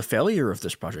because of the failure of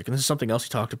this project. And this is something else he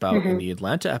talked about in the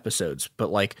Atlanta episodes,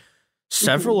 but like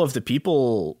several of the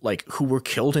people like who were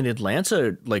killed in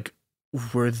Atlanta, like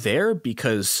were there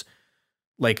because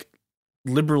like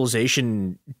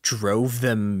liberalization drove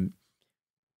them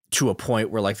to a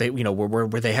point where like they, you know, where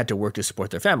they had to work to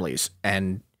support their families.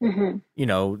 And, you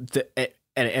know, the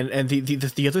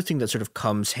other thing that sort of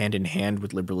comes hand in hand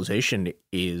with liberalization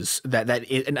is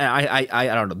and I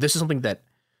don't know, this is something that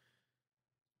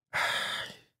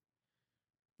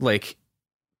like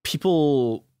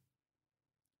people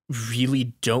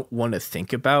really don't want to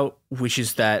think about, which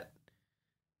is that,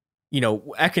 you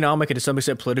know, economic and to some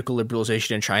extent political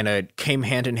liberalization in China came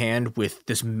hand in hand with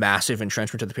this massive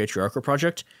entrenchment of the patriarchal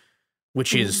project,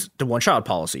 which is the one-child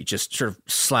policy, just sort of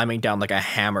slamming down like a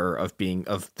hammer of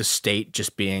the state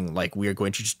just being like, we are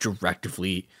going to just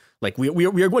directly, like we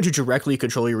are going to directly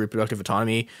control your reproductive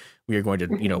autonomy. We are going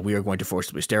to, you know, we are going to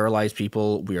forcibly sterilize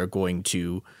people. We are going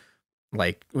to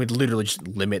like literally just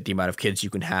limit the amount of kids you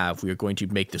can have. We are going to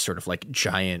make this sort of like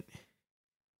giant,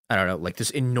 I don't know, like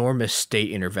this enormous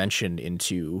state intervention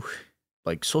into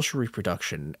like social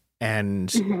reproduction. And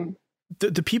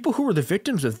the people who were the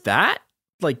victims of that,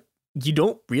 like, you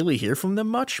don't really hear from them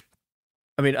much.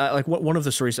 I mean, like one of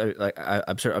the stories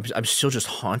I'm still just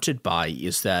haunted by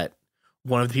is that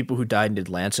one of the people who died in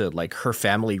Atlanta, like her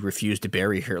family refused to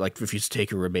bury her, like refused to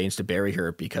take her remains to bury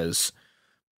her because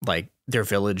like their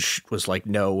village was like,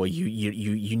 no, well,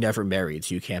 you never married,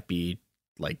 so you can't be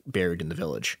like buried in the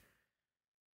village.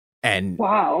 And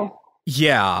wow.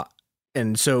 Yeah.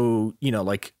 And so, you know,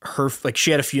 like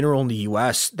she had a funeral in the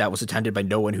US that was attended by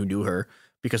no one who knew her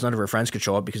because none of her friends could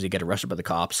show up because they get arrested by the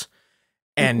cops.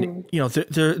 And, you know,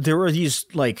 there were these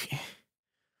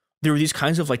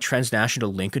kinds of like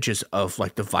transnational linkages of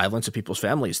like the violence of people's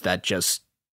families that just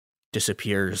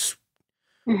disappears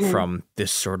from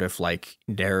this sort of like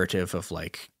narrative of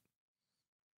like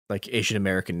Asian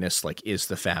Americanness, like is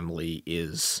the family,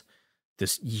 is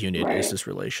this unit, is this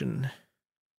relation.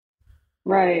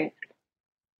 Right.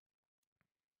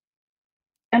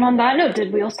 And on that note,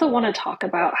 did we also want to talk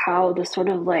about how the sort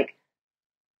of like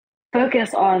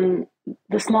focus on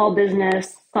the small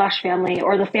business / family,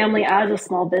 or the family as a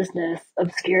small business,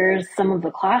 obscures some of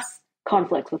the class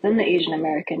conflicts within the Asian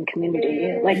American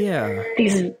community? Like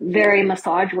these very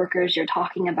massage workers you're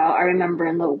talking about, I remember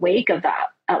in the wake of the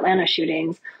Atlanta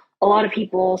shootings, a lot of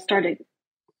people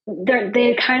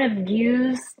they kind of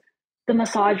use the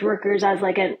massage workers as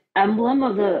like an emblem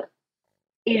of the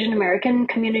Asian American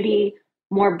community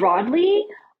more broadly.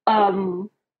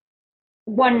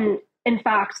 When in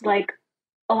fact, like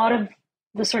a lot of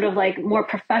the sort of like more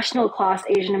professional class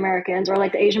Asian Americans, or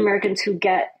like the Asian Americans who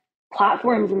get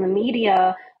platforms in the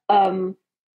media,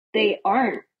 they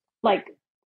aren't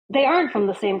from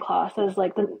the same class as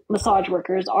like the massage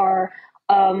workers are.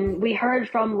 We heard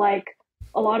from like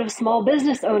a lot of small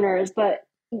business owners, but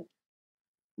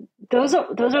those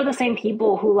are the same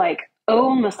people who like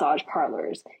own massage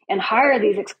parlors and hire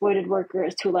these exploited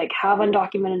workers to like have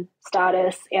undocumented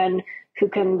status and who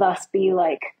can thus be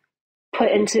like put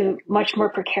into much more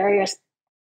precarious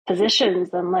positions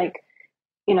than like,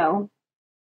 you know,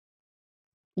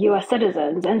 US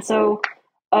citizens. And so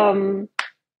did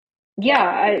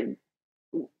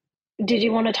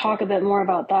you want to talk a bit more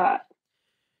about that?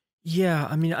 Yeah,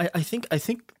 I mean, I think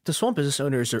the small business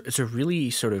owners is a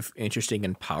really sort of interesting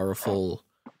and powerful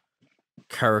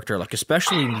character, like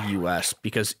especially in the US,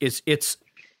 because it's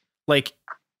like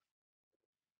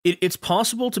it's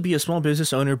possible to be a small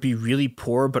business owner, be really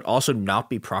poor, but also not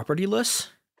be propertyless.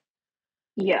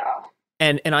 Yeah.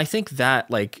 And I think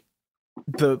that like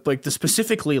the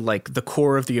specifically like the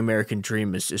core of the American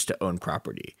dream is to own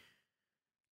property.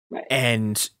 Right.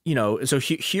 And, you know, so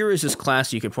here is this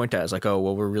class you could point at as like, oh,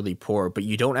 well, we're really poor, but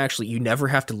you never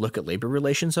have to look at labor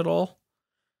relations at all.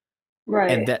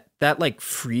 Right. And that like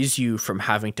frees you from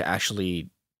having to actually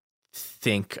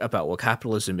think about what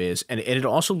capitalism is. And it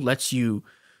also lets you,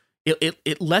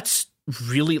 it lets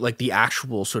really like the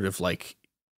actual sort of like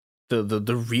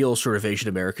the real sort of Asian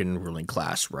American ruling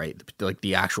class, right? Like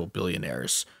the actual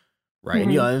billionaires, right?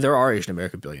 And, you know, there are Asian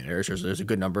American billionaires. There's a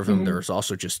good number of them. There's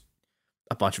also just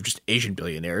a bunch of just Asian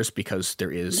billionaires because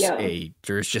there's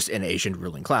just an Asian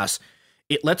ruling class.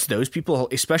 It lets those people,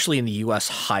 especially in the US,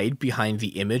 hide behind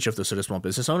the image of the sort of small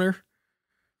business owner.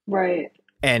 Right.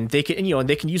 And they can, you know, and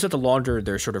they can use that to launder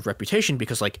their sort of reputation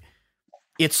because like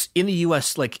it's in the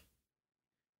US, like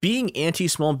being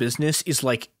anti-small business is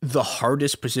like the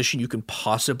hardest position you can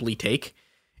possibly take.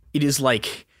 It is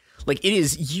like it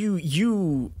is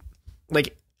you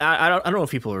like, I don't know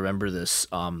if people remember this.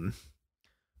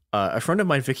 a friend of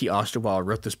mine, Vicky Osterwald,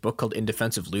 wrote this book called In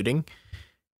Defense of Looting.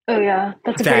 Oh yeah,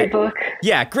 that's a great book.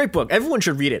 Yeah, great book. Everyone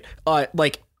should read it.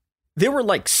 Like, there were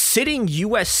like sitting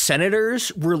U.S.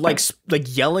 senators were like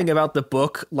yelling about the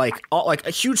book. Like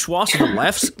a huge swath of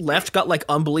the left got like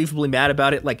unbelievably mad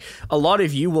about it. Like a lot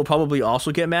of you will probably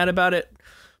also get mad about it.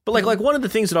 But like one of the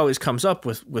things that always comes up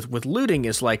with looting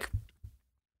is like,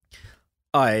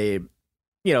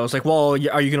 it's like, well, are you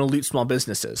going to loot small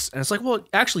businesses? And it's like, well,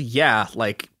 actually, yeah.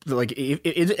 Like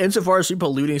insofar as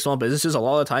people looting small businesses, a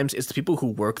lot of the times it's the people who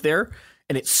work there,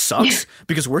 and it sucks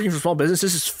because working for small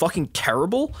businesses is fucking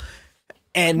terrible.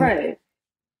 And right.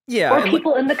 Yeah. Or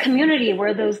people in the community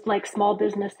where those like small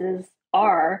businesses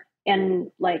are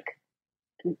and like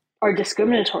are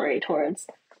discriminatory towards.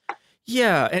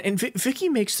 Yeah. And Vicky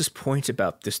makes this point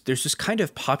about this. There's this kind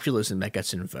of populism that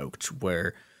gets invoked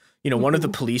where, one of the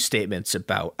police statements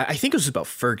about, I think it was about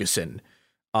Ferguson,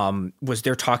 was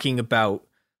they're talking about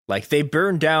like they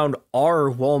burned down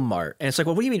our Walmart. And it's like,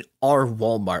 well, what do you mean our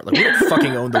Walmart? Like, we don't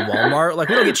fucking own the Walmart. Like,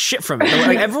 we don't get shit from it.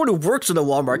 Like, everyone who works in the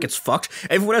Walmart gets fucked.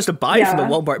 Everyone has to buy from the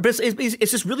Walmart. But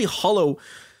it's this really hollow,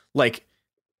 like,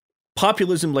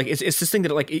 populism. Like, it's this thing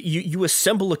that, like, you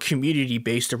assemble a community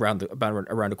based around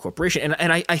a corporation.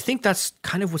 And I think that's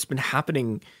kind of what's been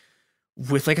happening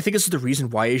with, like, I think this is the reason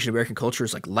why Asian American culture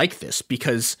is like this,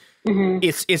 because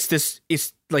it's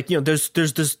like, there's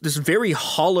this very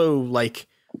hollow, like,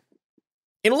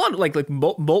 in a lot of like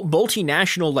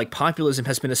multinational like populism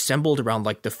has been assembled around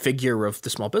like the figure of the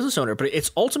small business owner, but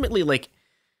it's ultimately like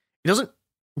it doesn't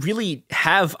really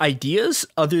have ideas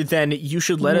other than you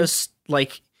should let us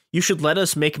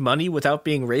make money without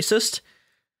being racist,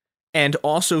 and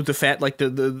also the fact like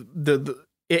the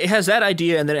it has that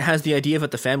idea, and then it has the idea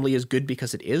that the family is good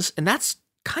because it is, and that's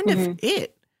kind of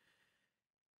it.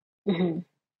 Mm-hmm.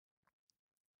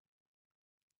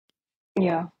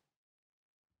 Yeah.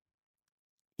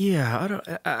 Yeah,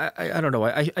 I don't know.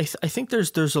 I think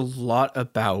there's a lot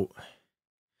about.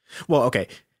 Well, okay,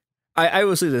 I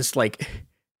will say this: like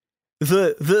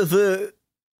the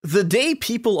day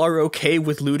people are okay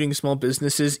with looting small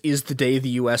businesses is the day the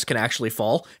U.S. can actually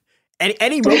fall. And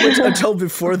any moment until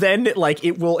before then, like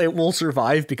it will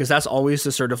survive, because that's always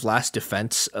the sort of last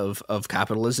defense of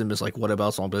capitalism is like, what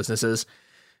about small businesses?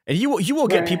 And you will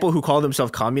get people who call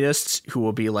themselves communists who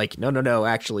will be like, no,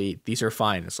 actually, these are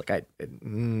fine. It's like,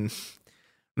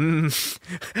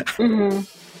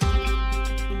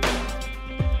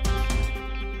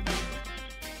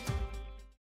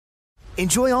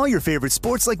 Enjoy all your favorite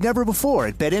sports like never before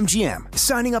at BetMGM.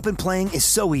 Signing up and playing is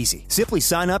so easy. Simply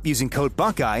sign up using code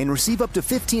Buckeye and receive up to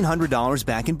 $1,500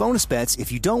 back in bonus bets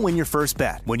if you don't win your first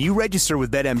bet. When you register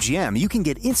with BetMGM, you can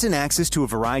get instant access to a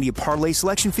variety of parlay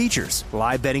selection features,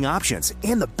 live betting options,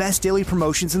 and the best daily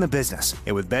promotions in the business.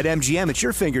 And with BetMGM at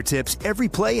your fingertips, every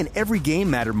play and every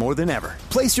game matter more than ever.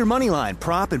 Place your moneyline,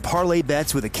 prop, and parlay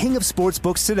bets with the king of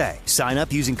sportsbooks today. Sign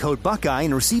up using code Buckeye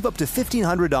and receive up to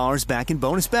 $1,500 back in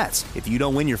bonus bets if you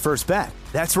don't win your first bet.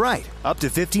 That's right, up to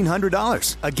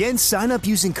 $1,500. Again, sign up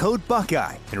using code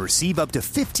Buckeye and receive up to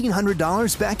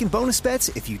 $1,500 back in bonus bets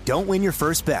if you don't win your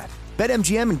first bet.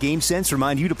 BetMGM and GameSense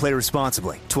remind you to play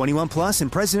responsibly. 21 plus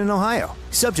and present in Ohio.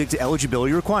 Subject to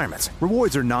eligibility requirements.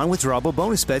 Rewards are non-withdrawable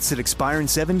bonus bets that expire in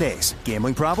 7 days.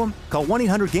 Gambling problem? Call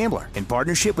 1-800-GAMBLER in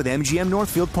partnership with MGM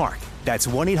Northfield Park. That's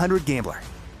 1-800-GAMBLER.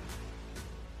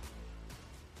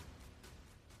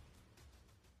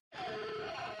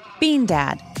 Bean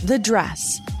Dad, The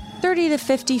Dress, 30 to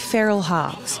 50 Feral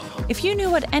Hogs. If you knew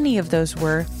what any of those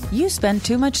were, you spend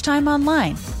too much time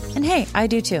online. And hey, I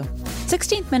do too.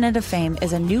 16th Minute of Fame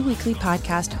is a new weekly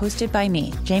podcast hosted by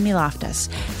me, Jamie Loftus,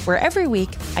 where every week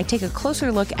I take a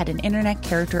closer look at an internet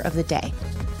character of the day.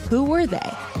 Who were they?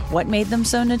 What made them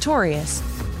so notorious?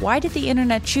 Why did the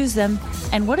internet choose them?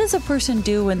 And what does a person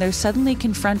do when they're suddenly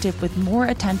confronted with more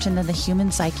attention than the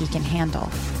human psyche can handle?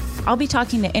 I'll be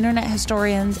talking to internet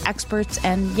historians, experts,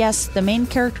 and yes, the main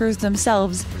characters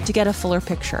themselves to get a fuller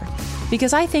picture.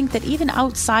 Because I think that even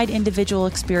outside individual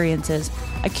experiences,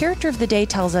 a character of the day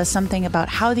tells us something about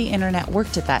how the internet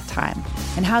worked at that time,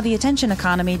 and how the attention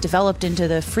economy developed into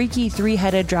the freaky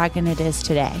three-headed dragon it is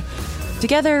today.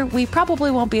 Together, we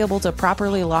probably won't be able to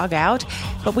properly log out,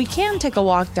 but we can take a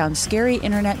walk down scary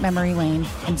internet memory lane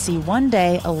and see one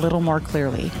day a little more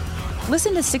clearly.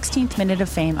 Listen to 16th Minute of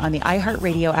Fame on the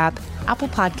iHeartRadio app, Apple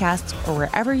Podcasts, or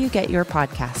wherever you get your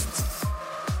podcasts.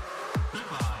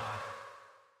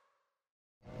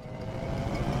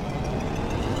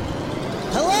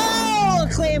 Hello!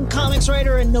 acclaimed comics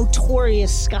writer and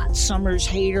notorious Scott Summers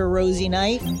hater, Rosie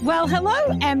Knight. Well,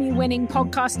 hello, Emmy-winning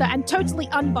podcaster and totally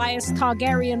unbiased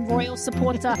Targaryen royal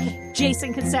supporter,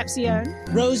 Jason Concepcion.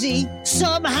 Rosie,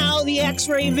 somehow the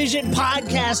X-Ray Vision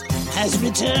podcast has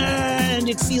returned.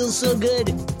 It feels so good.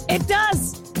 It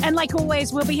does. And like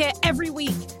always, we'll be here every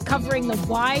week covering the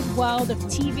wide world of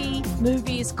TV,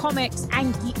 movies, comics,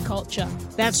 and geek culture.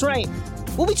 That's right.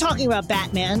 We'll be talking about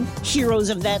Batman, heroes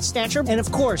of that stature, and of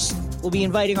course, we'll be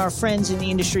inviting our friends in the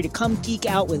industry to come geek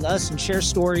out with us and share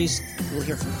stories. We'll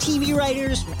hear from TV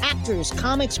writers, from actors,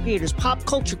 comics creators, pop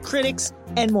culture critics,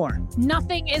 and more.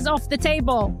 Nothing is off the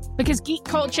table because geek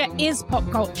culture is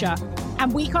pop culture,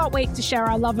 and we can't wait to share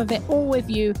our love of it all with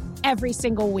you every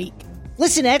single week.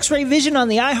 Listen to X-Ray Vision on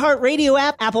the iHeartRadio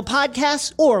app, Apple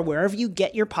Podcasts, or wherever you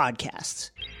get your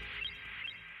podcasts.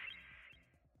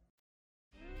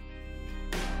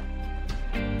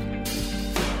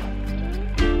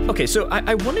 Okay, so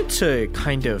I wanted to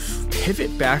kind of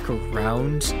pivot back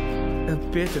around a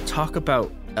bit to talk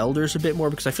about elders a bit more,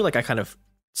 because I feel like I kind of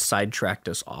sidetracked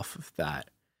us off of that.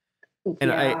 And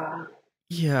I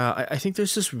think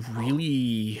there's this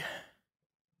really,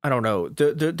 I don't know,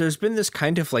 there's been this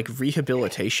kind of like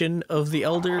rehabilitation of the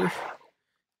elder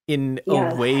in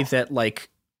a way that like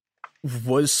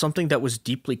was something that was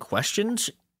deeply questioned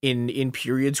in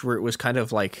periods where it was kind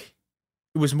of like,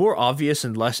 it was more obvious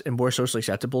and more socially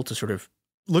acceptable to sort of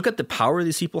look at the power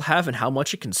these people have and how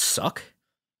much it can suck.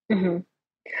 Mm-hmm.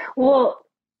 Well,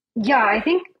 yeah, I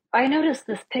think I noticed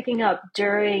this picking up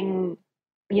during,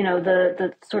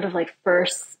 the sort of like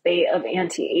first spate of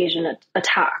anti-Asian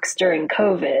attacks during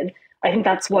COVID. I think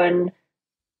that's when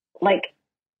like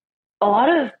a lot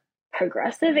of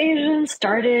progressive Asians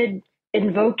started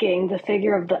invoking the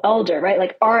figure of the elder, right?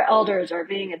 Like our elders are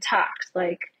being attacked.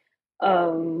 Like,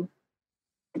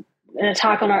 an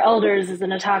attack on our elders is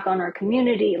an attack on our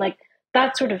community, like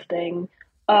that sort of thing,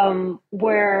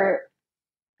 where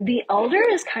the elder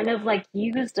is kind of like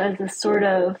used as a sort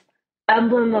of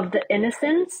emblem of the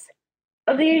innocence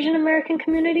of the Asian American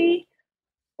community.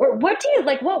 Or what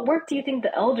work do you think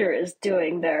the elder is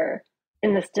doing there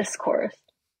in this discourse?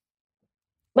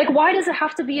 Like, why does it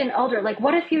have to be an elder? Like,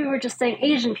 what if you were just saying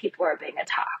Asian people are being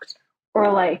attacked? Or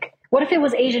like, what if it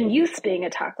was Asian youths being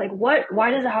attacked? Like,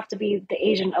 why does it have to be the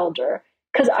Asian elder?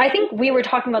 Because I think we were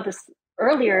talking about this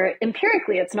earlier.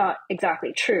 Empirically, it's not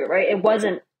exactly true, right? It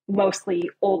wasn't mostly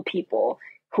old people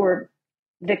who were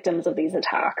victims of these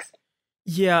attacks.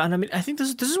 Yeah, and I mean, I think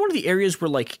this is one of the areas where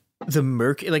like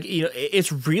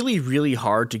it's really, really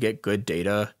hard to get good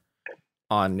data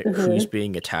on who's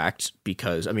being attacked,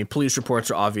 because I mean, police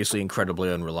reports are obviously incredibly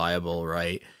unreliable,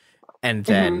 right? And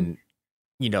then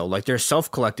like there's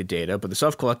self-collected data, but the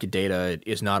self-collected data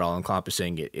is not all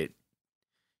encompassing.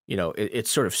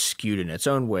 It's sort of skewed in its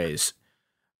own ways.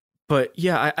 But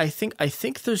yeah, I think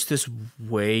there's this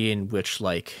way in which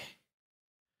like,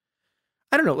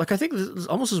 I don't know, like I think there's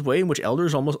almost this way in which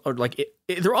elders almost are like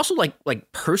they're also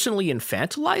like personally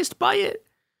infantilized by it,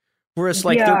 whereas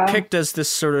like they're picked as this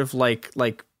sort of like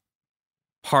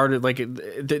part of like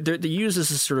they're used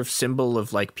as a sort of symbol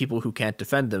of like people who can't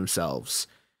defend themselves.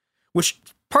 Which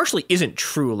partially isn't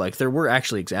true. Like there were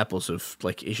actually examples of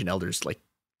like Asian elders like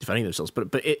defending themselves, but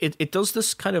it does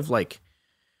this kind of like,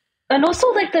 and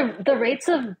also like the rates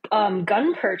of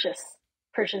gun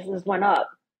purchases went up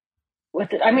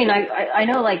with it. I mean, I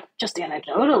know like just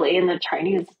anecdotally in the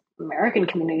Chinese American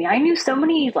community, I knew so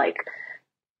many like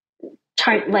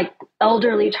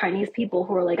elderly Chinese people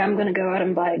who were like, I'm going to go out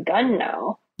and buy a gun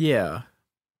now. Yeah.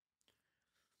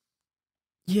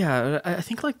 Yeah, I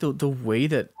think like the way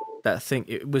that thing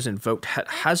it was invoked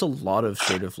has a lot of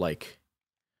sort of like,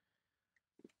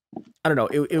 I don't know,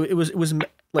 it was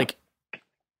like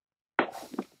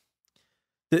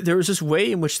there was this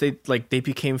way in which they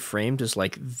became framed as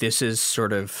like this is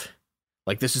sort of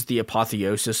like this is the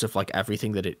apotheosis of like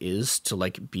everything that it is to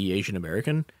like be Asian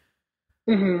American,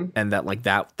 and that like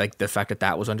the fact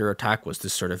that was under attack was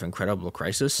this sort of incredible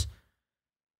crisis,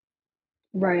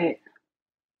 right?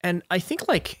 And I think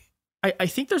like I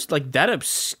think there's like that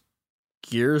obscures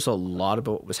a lot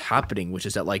about what was happening, which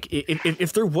is that like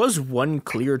if there was one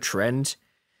clear trend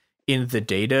in the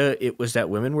data, it was that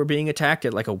women were being attacked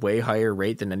at like a way higher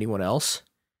rate than anyone else.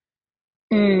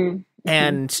 And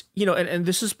and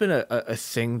this has been a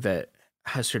thing that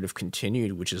has sort of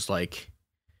continued, which is like,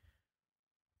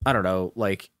 I don't know,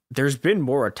 like there's been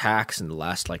more attacks in the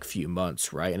last like few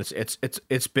months, right? And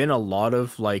it's been a lot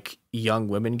of like young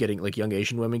women getting like young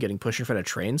Asian women getting pushed in front of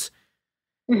trains.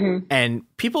 And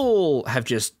people have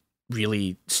just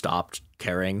really stopped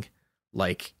caring.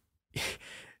 Like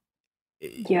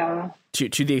Yeah. To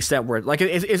the extent where like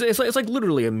it's like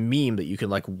literally a meme that you can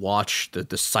like watch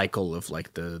the cycle of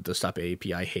like the Stop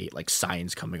API hate like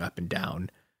signs coming up and down,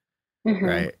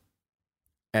 right?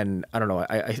 And I don't know,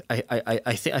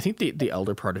 I think the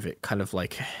elder part of it kind of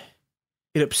like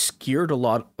it obscured a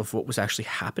lot of what was actually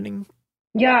happening.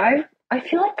 Yeah, I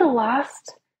feel like the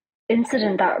last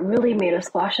incident that really made a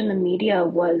splash in the media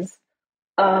was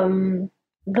the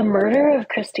murder of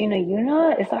Christina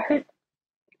Yuna. Is that her?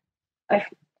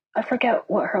 I forget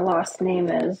what her last name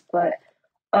is, but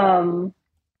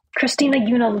Christina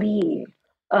Yuna Lee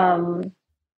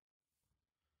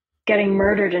getting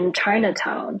murdered in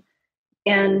Chinatown.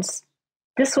 And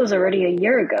this was already a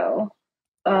year ago.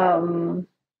 And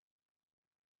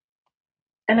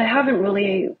I haven't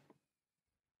really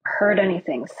heard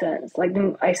anything since. Like,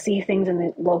 I see things in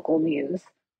the local news.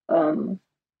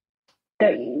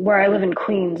 That where I live in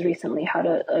Queens recently had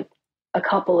a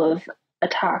couple of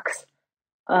attacks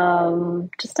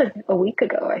just a week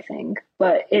ago, I think.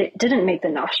 But it didn't make the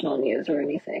national news or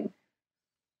anything.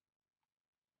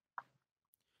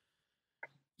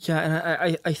 Yeah,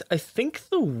 and I think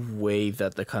the way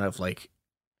that the kind of like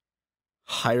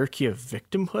hierarchy of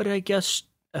victimhood, I guess,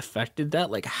 affected that,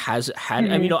 like has had.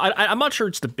 I mean, I'm not sure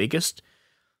it's the biggest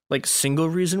like single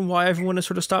reason why everyone has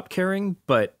sort of stopped caring,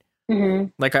 but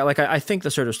I think the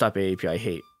sort of Stop API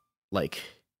hate, like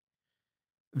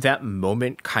that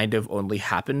moment kind of only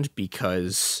happened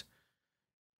because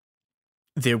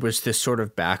there was this sort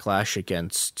of backlash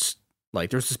against. Like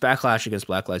there's this backlash against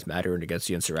Black Lives Matter and against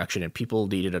the insurrection, and people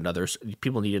needed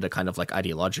a kind of like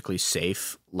ideologically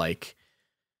safe like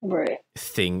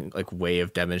thing, like way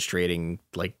of demonstrating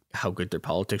like how good their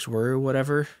politics were or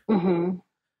whatever.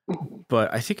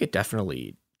 But I think it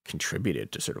definitely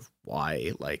contributed to sort of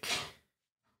why like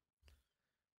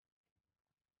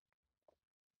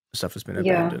stuff has been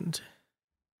abandoned.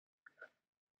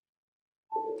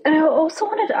 And I also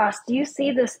wanted to ask, do you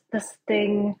see this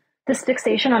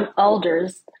fixation on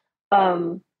elders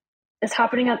is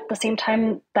happening at the same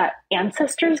time that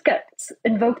ancestors gets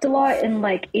invoked a lot in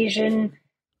like Asian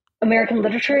American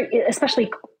literature,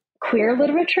 especially queer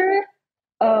literature?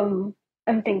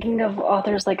 I'm thinking of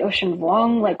authors like Ocean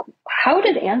Vuong. Like, how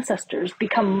did ancestors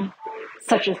become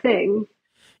such a thing?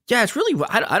 Yeah, it's really,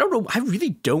 I don't know. I really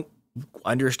don't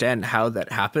understand how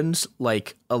that happens.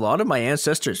 Like a lot of my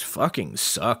ancestors fucking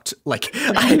sucked. Like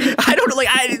I don't know.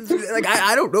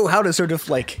 I don't know how to sort of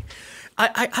like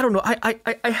I don't know.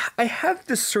 I have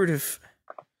this sort of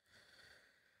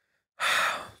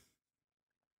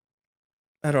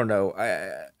I don't know.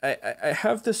 I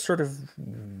have this sort of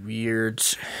weird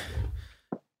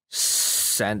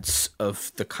sense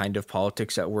of the kind of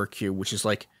politics at work here, which is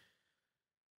like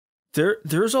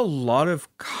there's a lot of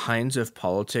kinds of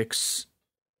politics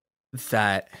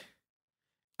that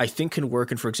I think can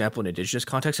work in, for example, in Indigenous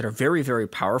contexts that are very, very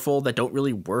powerful that don't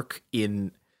really work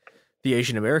in the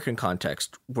Asian American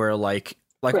context, where like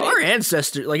our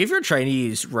ancestors, like if you're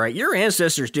Chinese, right, your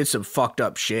ancestors did some fucked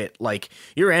up shit. Like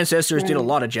your ancestors did a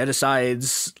lot of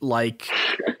genocides. Like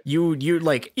you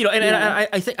like, you know, and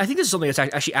I think this is something that's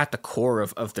actually at the core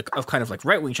of kind of like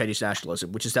right-wing Chinese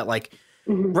nationalism, which is that like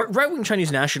right-wing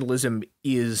Chinese nationalism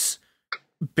is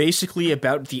basically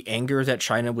about the anger that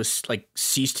China was like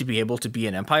ceased to be able to be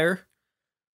an empire.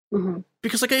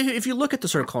 Because like if you look at the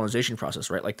sort of colonization process,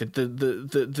 right, like the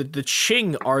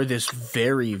Qing are this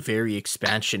very, very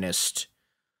expansionist,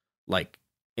 like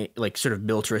sort of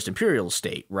militarist imperial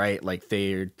state, right? Like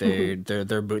they're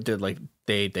like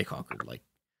they conquered, like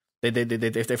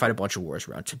they fight a bunch of wars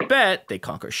around Tibet, they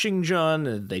conquer Xinjiang,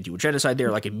 and they do a genocide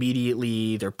there. Like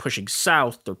immediately they're pushing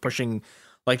south, they're pushing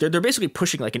like they're basically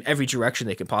pushing like in every direction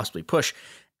they can possibly push,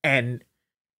 and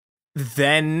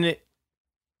then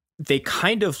they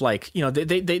kind of like, you know,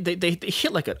 they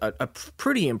hit like a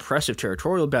pretty impressive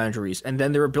territorial boundaries, and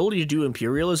then their ability to do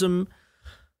imperialism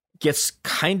gets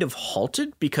kind of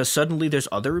halted because suddenly there's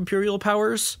other imperial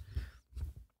powers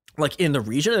like in the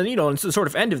region, and you know, and the sort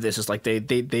of end of this is like they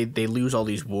lose all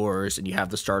these wars, and you have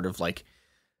the start of like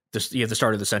this, you have the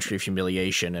start of the Century of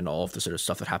Humiliation and all of the sort of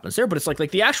stuff that happens there. But it's like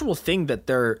the actual thing that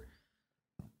they're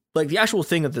like the actual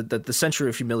thing that the Century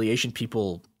of Humiliation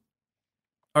people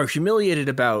are humiliated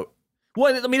about.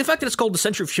 Well, I mean, the fact that it's called the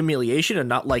Century of Humiliation and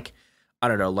not like, I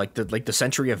don't know, like the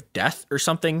Century of Death or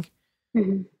something.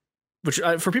 Which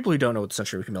for people who don't know what the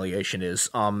Century of Humiliation is,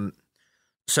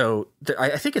 so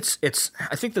I think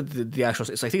I think that the actual,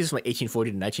 I think it's like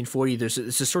 1840 to 1940. There's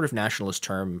this sort of nationalist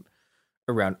term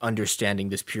around understanding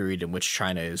this period in which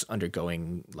China is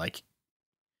undergoing, like,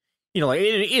 you know, like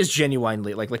it is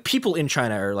genuinely like people in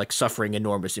China are like suffering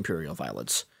enormous imperial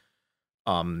violence.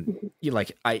 You know,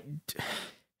 like I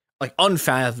like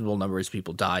unfathomable numbers of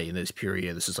people die in this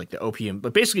period. This is like the opium,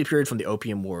 but basically a period from the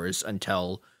Opium Wars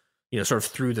until, sort of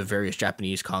through the various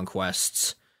Japanese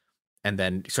conquests, and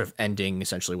then sort of ending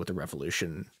essentially with the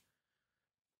revolution.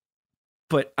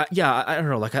 But yeah, I don't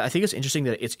know. Like, I think it's interesting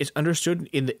that it's understood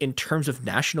in terms of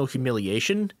national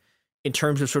humiliation, in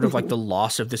terms of sort of like the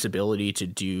loss of this ability to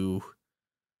do,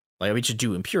 to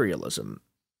do imperialism,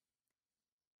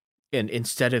 and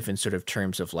instead of in sort of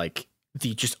terms of like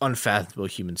the just unfathomable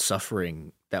human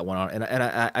suffering that went on. And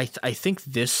I think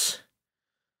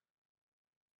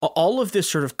all of this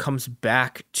sort of comes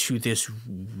back to this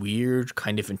weird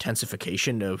kind of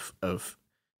intensification of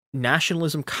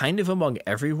nationalism kind of among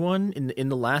everyone in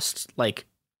the last, like,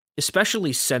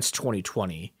 especially since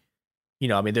 2020.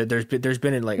 There's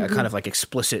been like a kind of like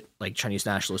explicit like Chinese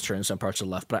nationalist turn in some parts of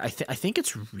the left, but I think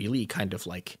it's really kind of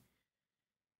like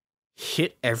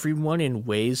hit everyone in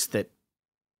ways that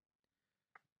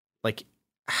like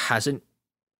hasn't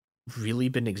really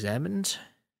been examined.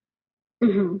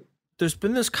 Mm-hmm. There's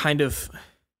been this kind of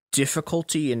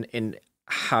difficulty in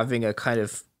having a kind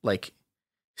of like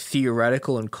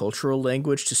theoretical and cultural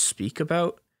language to speak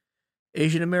about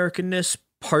Asian Americanness,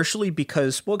 partially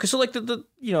because so like the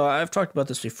I've talked about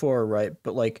this before, right?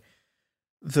 But like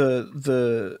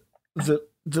the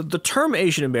term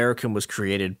Asian American was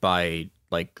created by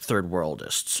like third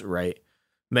worldists, right?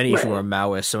 Many of whom are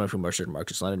Maoists, some of whom are certain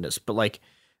Marxist-Leninists, but like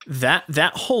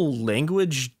that whole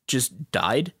language just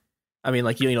died. I mean,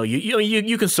 like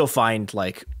you can still find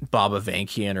like Baba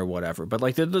Vankian or whatever, but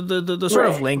like the sort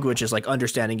of language is like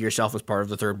understanding yourself as part of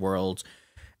the third world,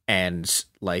 and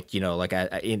like like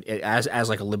as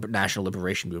like a national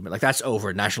liberation movement, like that's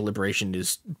over. National liberation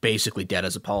is basically dead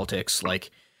as a politics.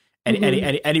 Like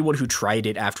anyone who tried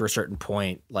it after a certain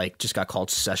point like just got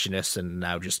called secessionists and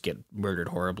now just get murdered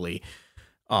horribly.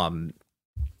 And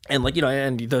like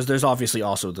and there's obviously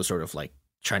also the sort of like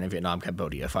China, Vietnam,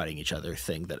 Cambodia fighting each other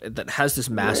thing that has this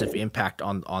massive impact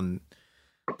on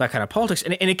that kind of politics,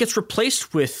 and it gets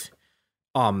replaced with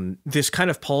this kind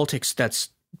of politics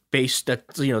that's based that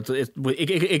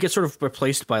it gets sort of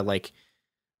replaced by like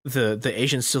the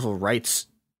Asian civil rights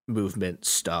movement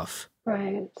stuff,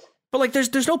 right? But like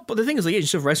there's no, the thing is, the Asian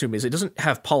civil rights movement is it doesn't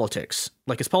have politics.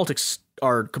 Like its politics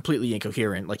are completely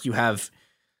incoherent. Like you have.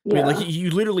 I mean, like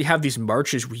you literally have these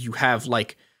marches where you have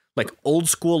like old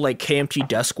school like KMT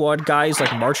Death Squad guys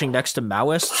like marching next to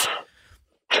Maoists,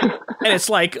 and it's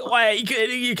like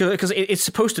because it's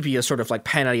supposed to be a sort of like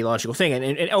pan ideological thing,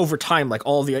 and over time like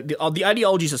all the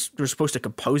ideologies that were supposed to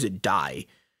compose it die,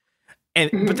 and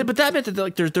but that meant that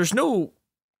like there's no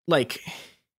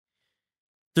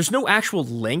actual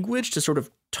language to sort of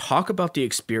talk about the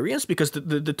experience, because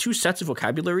the two sets of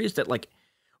vocabularies that like.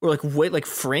 Or like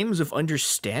frames of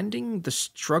understanding the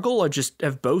struggle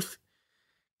have both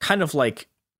kind of like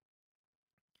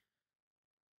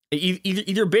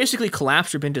either basically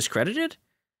collapsed or been discredited,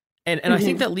 and I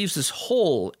think that leaves this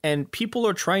hole, and people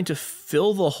are trying to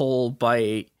fill the hole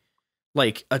by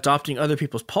like adopting other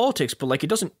people's politics, but like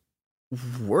it doesn't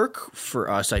work for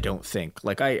us. I don't think.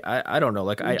 Like I don't know.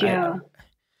 Like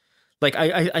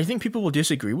I think people will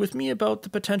disagree with me about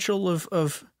the potential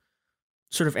of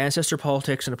sort of ancestor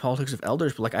politics and the politics of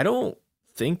elders, but like I don't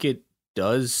think it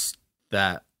does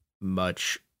that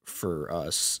much for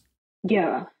us.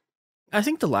 Yeah. I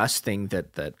think the last thing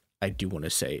that I do want to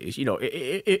say is,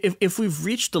 if we've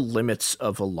reached the limits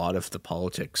of a lot of the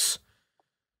politics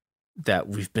that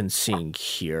we've been seeing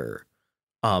here,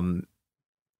 what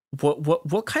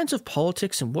kinds of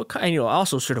politics and what kind,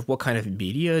 also sort of what kind of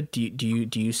media do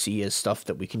you see as stuff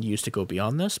that we can use to go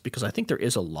beyond this? Because I think there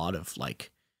is a lot of like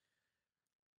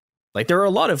there are a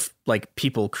lot of like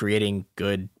people creating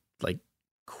good like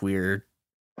queer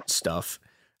stuff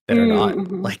that are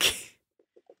not like.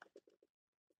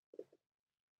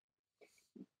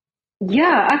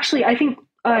 Yeah, actually, I think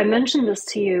I mentioned this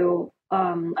to you.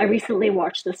 I recently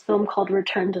watched this film called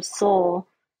Return to Seoul.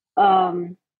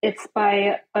 It's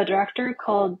by a director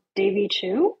called Davy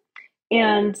Chu,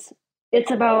 and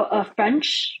it's about a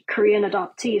French Korean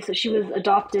adoptee. So she was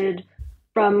adopted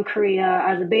from Korea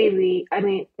as a baby.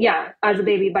 As a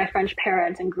baby by French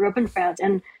parents, and grew up in France.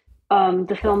 And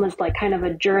the film is like kind of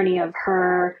a journey of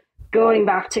her going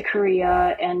back to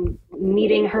Korea and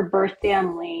meeting her birth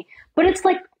family. But it's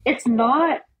like, it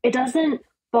doesn't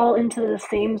fall into the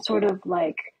same sort of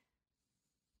like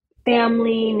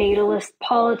family natalist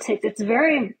politics. It's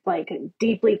very like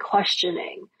deeply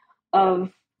questioning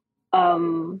of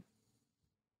the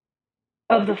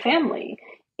family,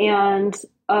 and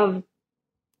of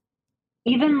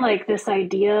even like this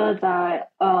idea that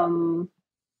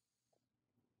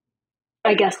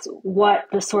I guess what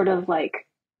the sort of like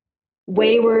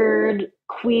wayward,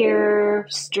 queer,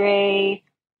 stray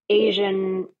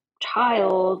Asian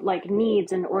child like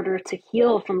needs in order to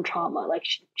heal from trauma. Like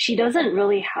she doesn't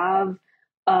really have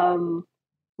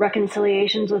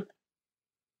reconciliations with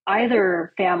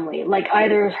either family, like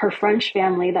either her French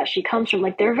family that she comes from.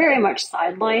 Like they're very much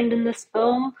sidelined in this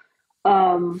film.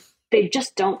 They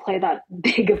just don't play that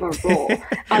big of a role.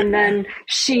 and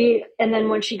then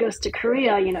when she goes to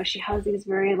Korea, you know, she has these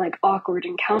very like awkward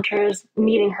encounters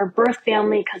meeting her birth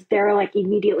family, because they're like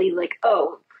immediately like,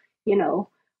 oh, you know,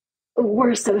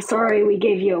 we're so sorry we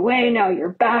gave you away. Now you're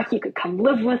back. You could come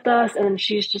live with us. And then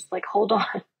she's just like, hold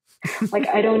on. Like,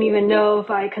 I don't even know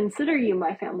if I consider you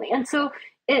my family. And so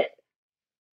it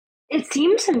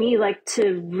seemed to me like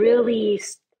to really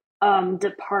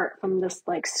depart from this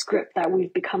like script that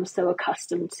we've become so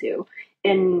accustomed to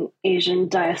in Asian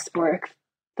diasporic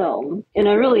film in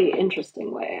a really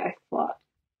interesting way, I thought.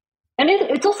 And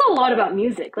it's also a lot about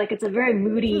music. Like it's a very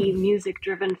moody music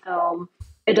driven film.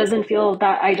 It doesn't feel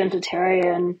that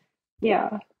identitarian.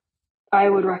 Yeah, I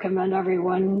would recommend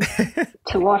everyone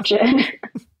to watch it.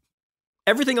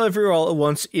 Everything Everywhere All at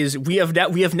Once is we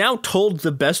have now told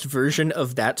the best version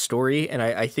of that story, and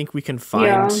I think we can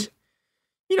find,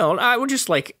 you know, I would just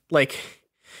like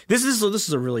this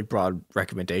is a really broad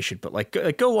recommendation, but like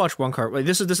go watch Wong Kar. Like,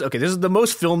 this is the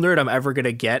most film nerd I'm ever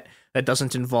gonna get that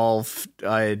doesn't involve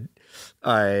why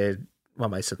am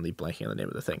I suddenly blanking on the name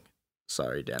of the thing?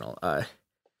 Sorry, Daniel.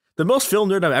 The most film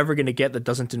nerd I'm ever going to get that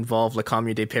doesn't involve La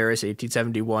Commune de Paris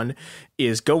 1871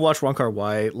 is go watch Wong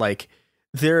Kar-wai. Like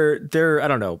they're I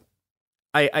don't know.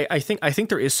 I think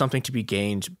there is something to be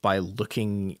gained by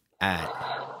looking at,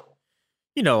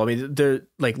 you know, I mean, they're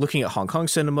like looking at Hong Kong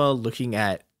cinema, looking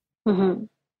at, I don't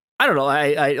know.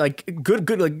 I like good,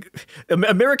 like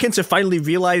Americans have finally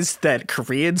realized that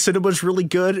Korean cinema is really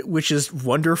good, which is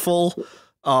wonderful.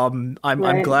 I'm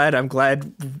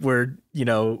glad we're, you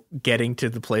know, getting to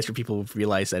the place where people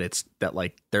realize that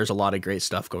like there's a lot of great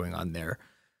stuff going on there.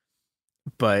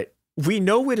 But we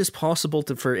know it is possible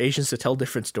for Asians to tell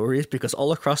different stories because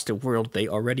all across the world they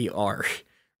already are,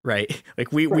 right?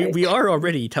 Like we are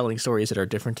already telling stories that are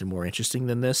different and more interesting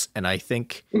than this. And I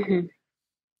think,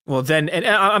 well, then, and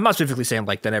I'm not specifically saying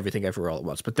like then Everything Everywhere All at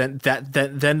Once, but then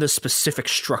the specific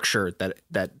structure that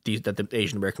the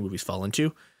Asian American movies fall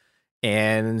into.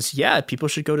 And yeah, people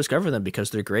should go discover them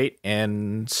because they're great.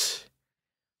 And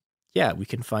yeah, we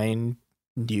can find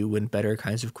new and better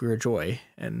kinds of queer joy.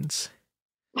 And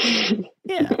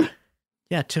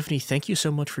yeah, Tiffany, thank you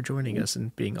so much for joining us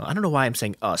and being on. I don't know why I'm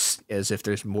saying us as if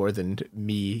there's more than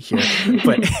me here,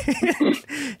 but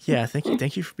yeah,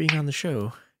 thank you for being on the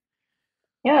show.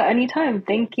 Yeah, anytime.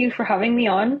 Thank you for having me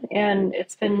on, and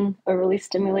it's been a really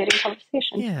stimulating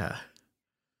conversation.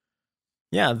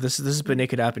 Yeah, this has been It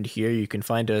Could Happen Here. You can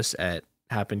find us at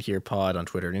Happened Here Pod on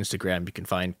Twitter and Instagram. You can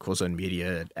find Cool Zone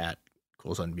Media at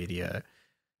Cool Zone Media.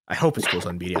 I hope it's Cool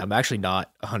Zone Media. I'm actually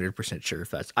not 100% sure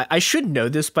if that's... I should know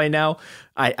this by now.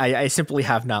 I simply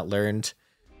have not learned.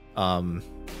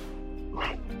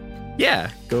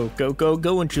 Yeah,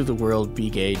 go into the world, be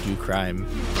gay, do crime.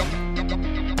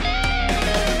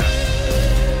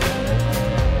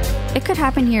 It Could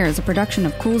Happen Here is a production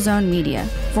of Cool Zone Media.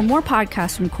 For more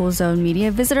podcasts from Cool Zone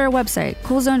Media, visit our website,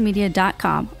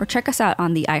 coolzonemedia.com, or check us out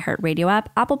on the iHeartRadio app,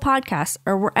 Apple Podcasts,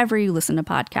 or wherever you listen to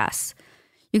podcasts.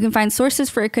 You can find sources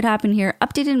for It Could Happen Here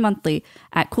updated monthly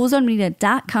at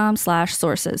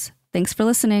coolzonemedia.com/sources. Thanks for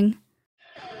listening.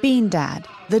 Bean Dad,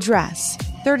 The Dress,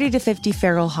 30 to 50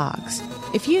 Feral Hogs.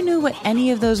 If you knew what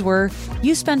any of those were,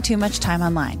 you spend too much time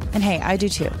online. And hey, I do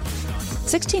too.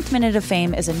 16th Minute of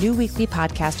Fame is a new weekly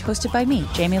podcast hosted by me,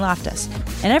 Jamie Loftus.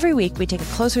 And every week we take a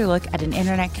closer look at an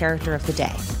internet character of the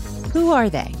day. Who are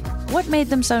they? What made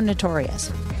them so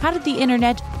notorious? How did the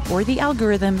internet or the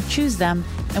algorithm choose them?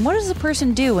 And what does a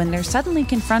person do when they're suddenly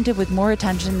confronted with more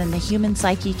attention than the human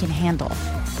psyche can handle?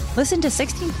 Listen to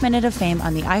 16th Minute of Fame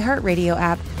on the iHeartRadio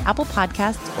app, Apple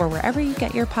Podcasts, or wherever you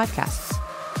get your podcasts.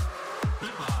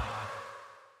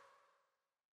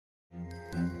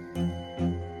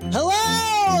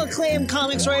 Hello, acclaimed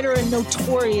comics writer and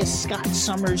notorious Scott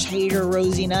Summers hater,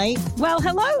 Rosie Knight. Well,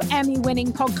 hello,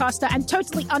 Emmy-winning podcaster and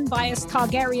totally unbiased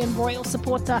Targaryen royal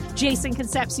supporter, Jason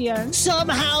Concepcion.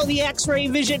 Somehow the X-Ray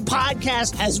Vision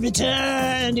podcast has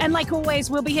returned. And like always,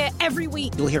 we'll be here every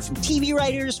week. You'll hear from TV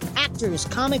writers, actors,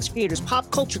 comics creators,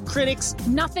 pop culture critics.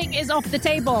 Nothing is off the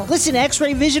table. Listen to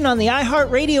X-Ray Vision on the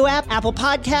iHeartRadio app, Apple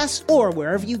Podcasts, or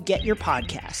wherever you get your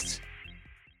podcasts.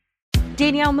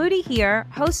 Danielle Moody here,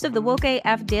 host of the Woke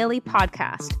AF Daily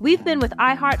podcast. We've been with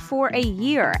iHeart for a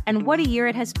year, and what a year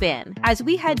it has been. As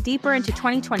we head deeper into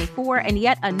 2024 and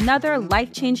yet another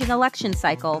life-changing election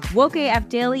cycle, Woke AF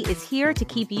Daily is here to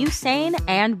keep you sane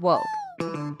and woke.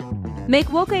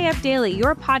 Make Woke AF Daily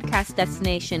your podcast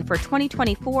destination for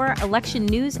 2024 election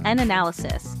news and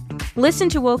analysis. Listen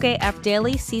to Woke AF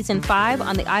Daily Season 5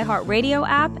 on the iHeartRadio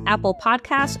app, Apple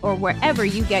Podcasts, or wherever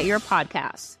you get your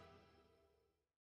podcasts.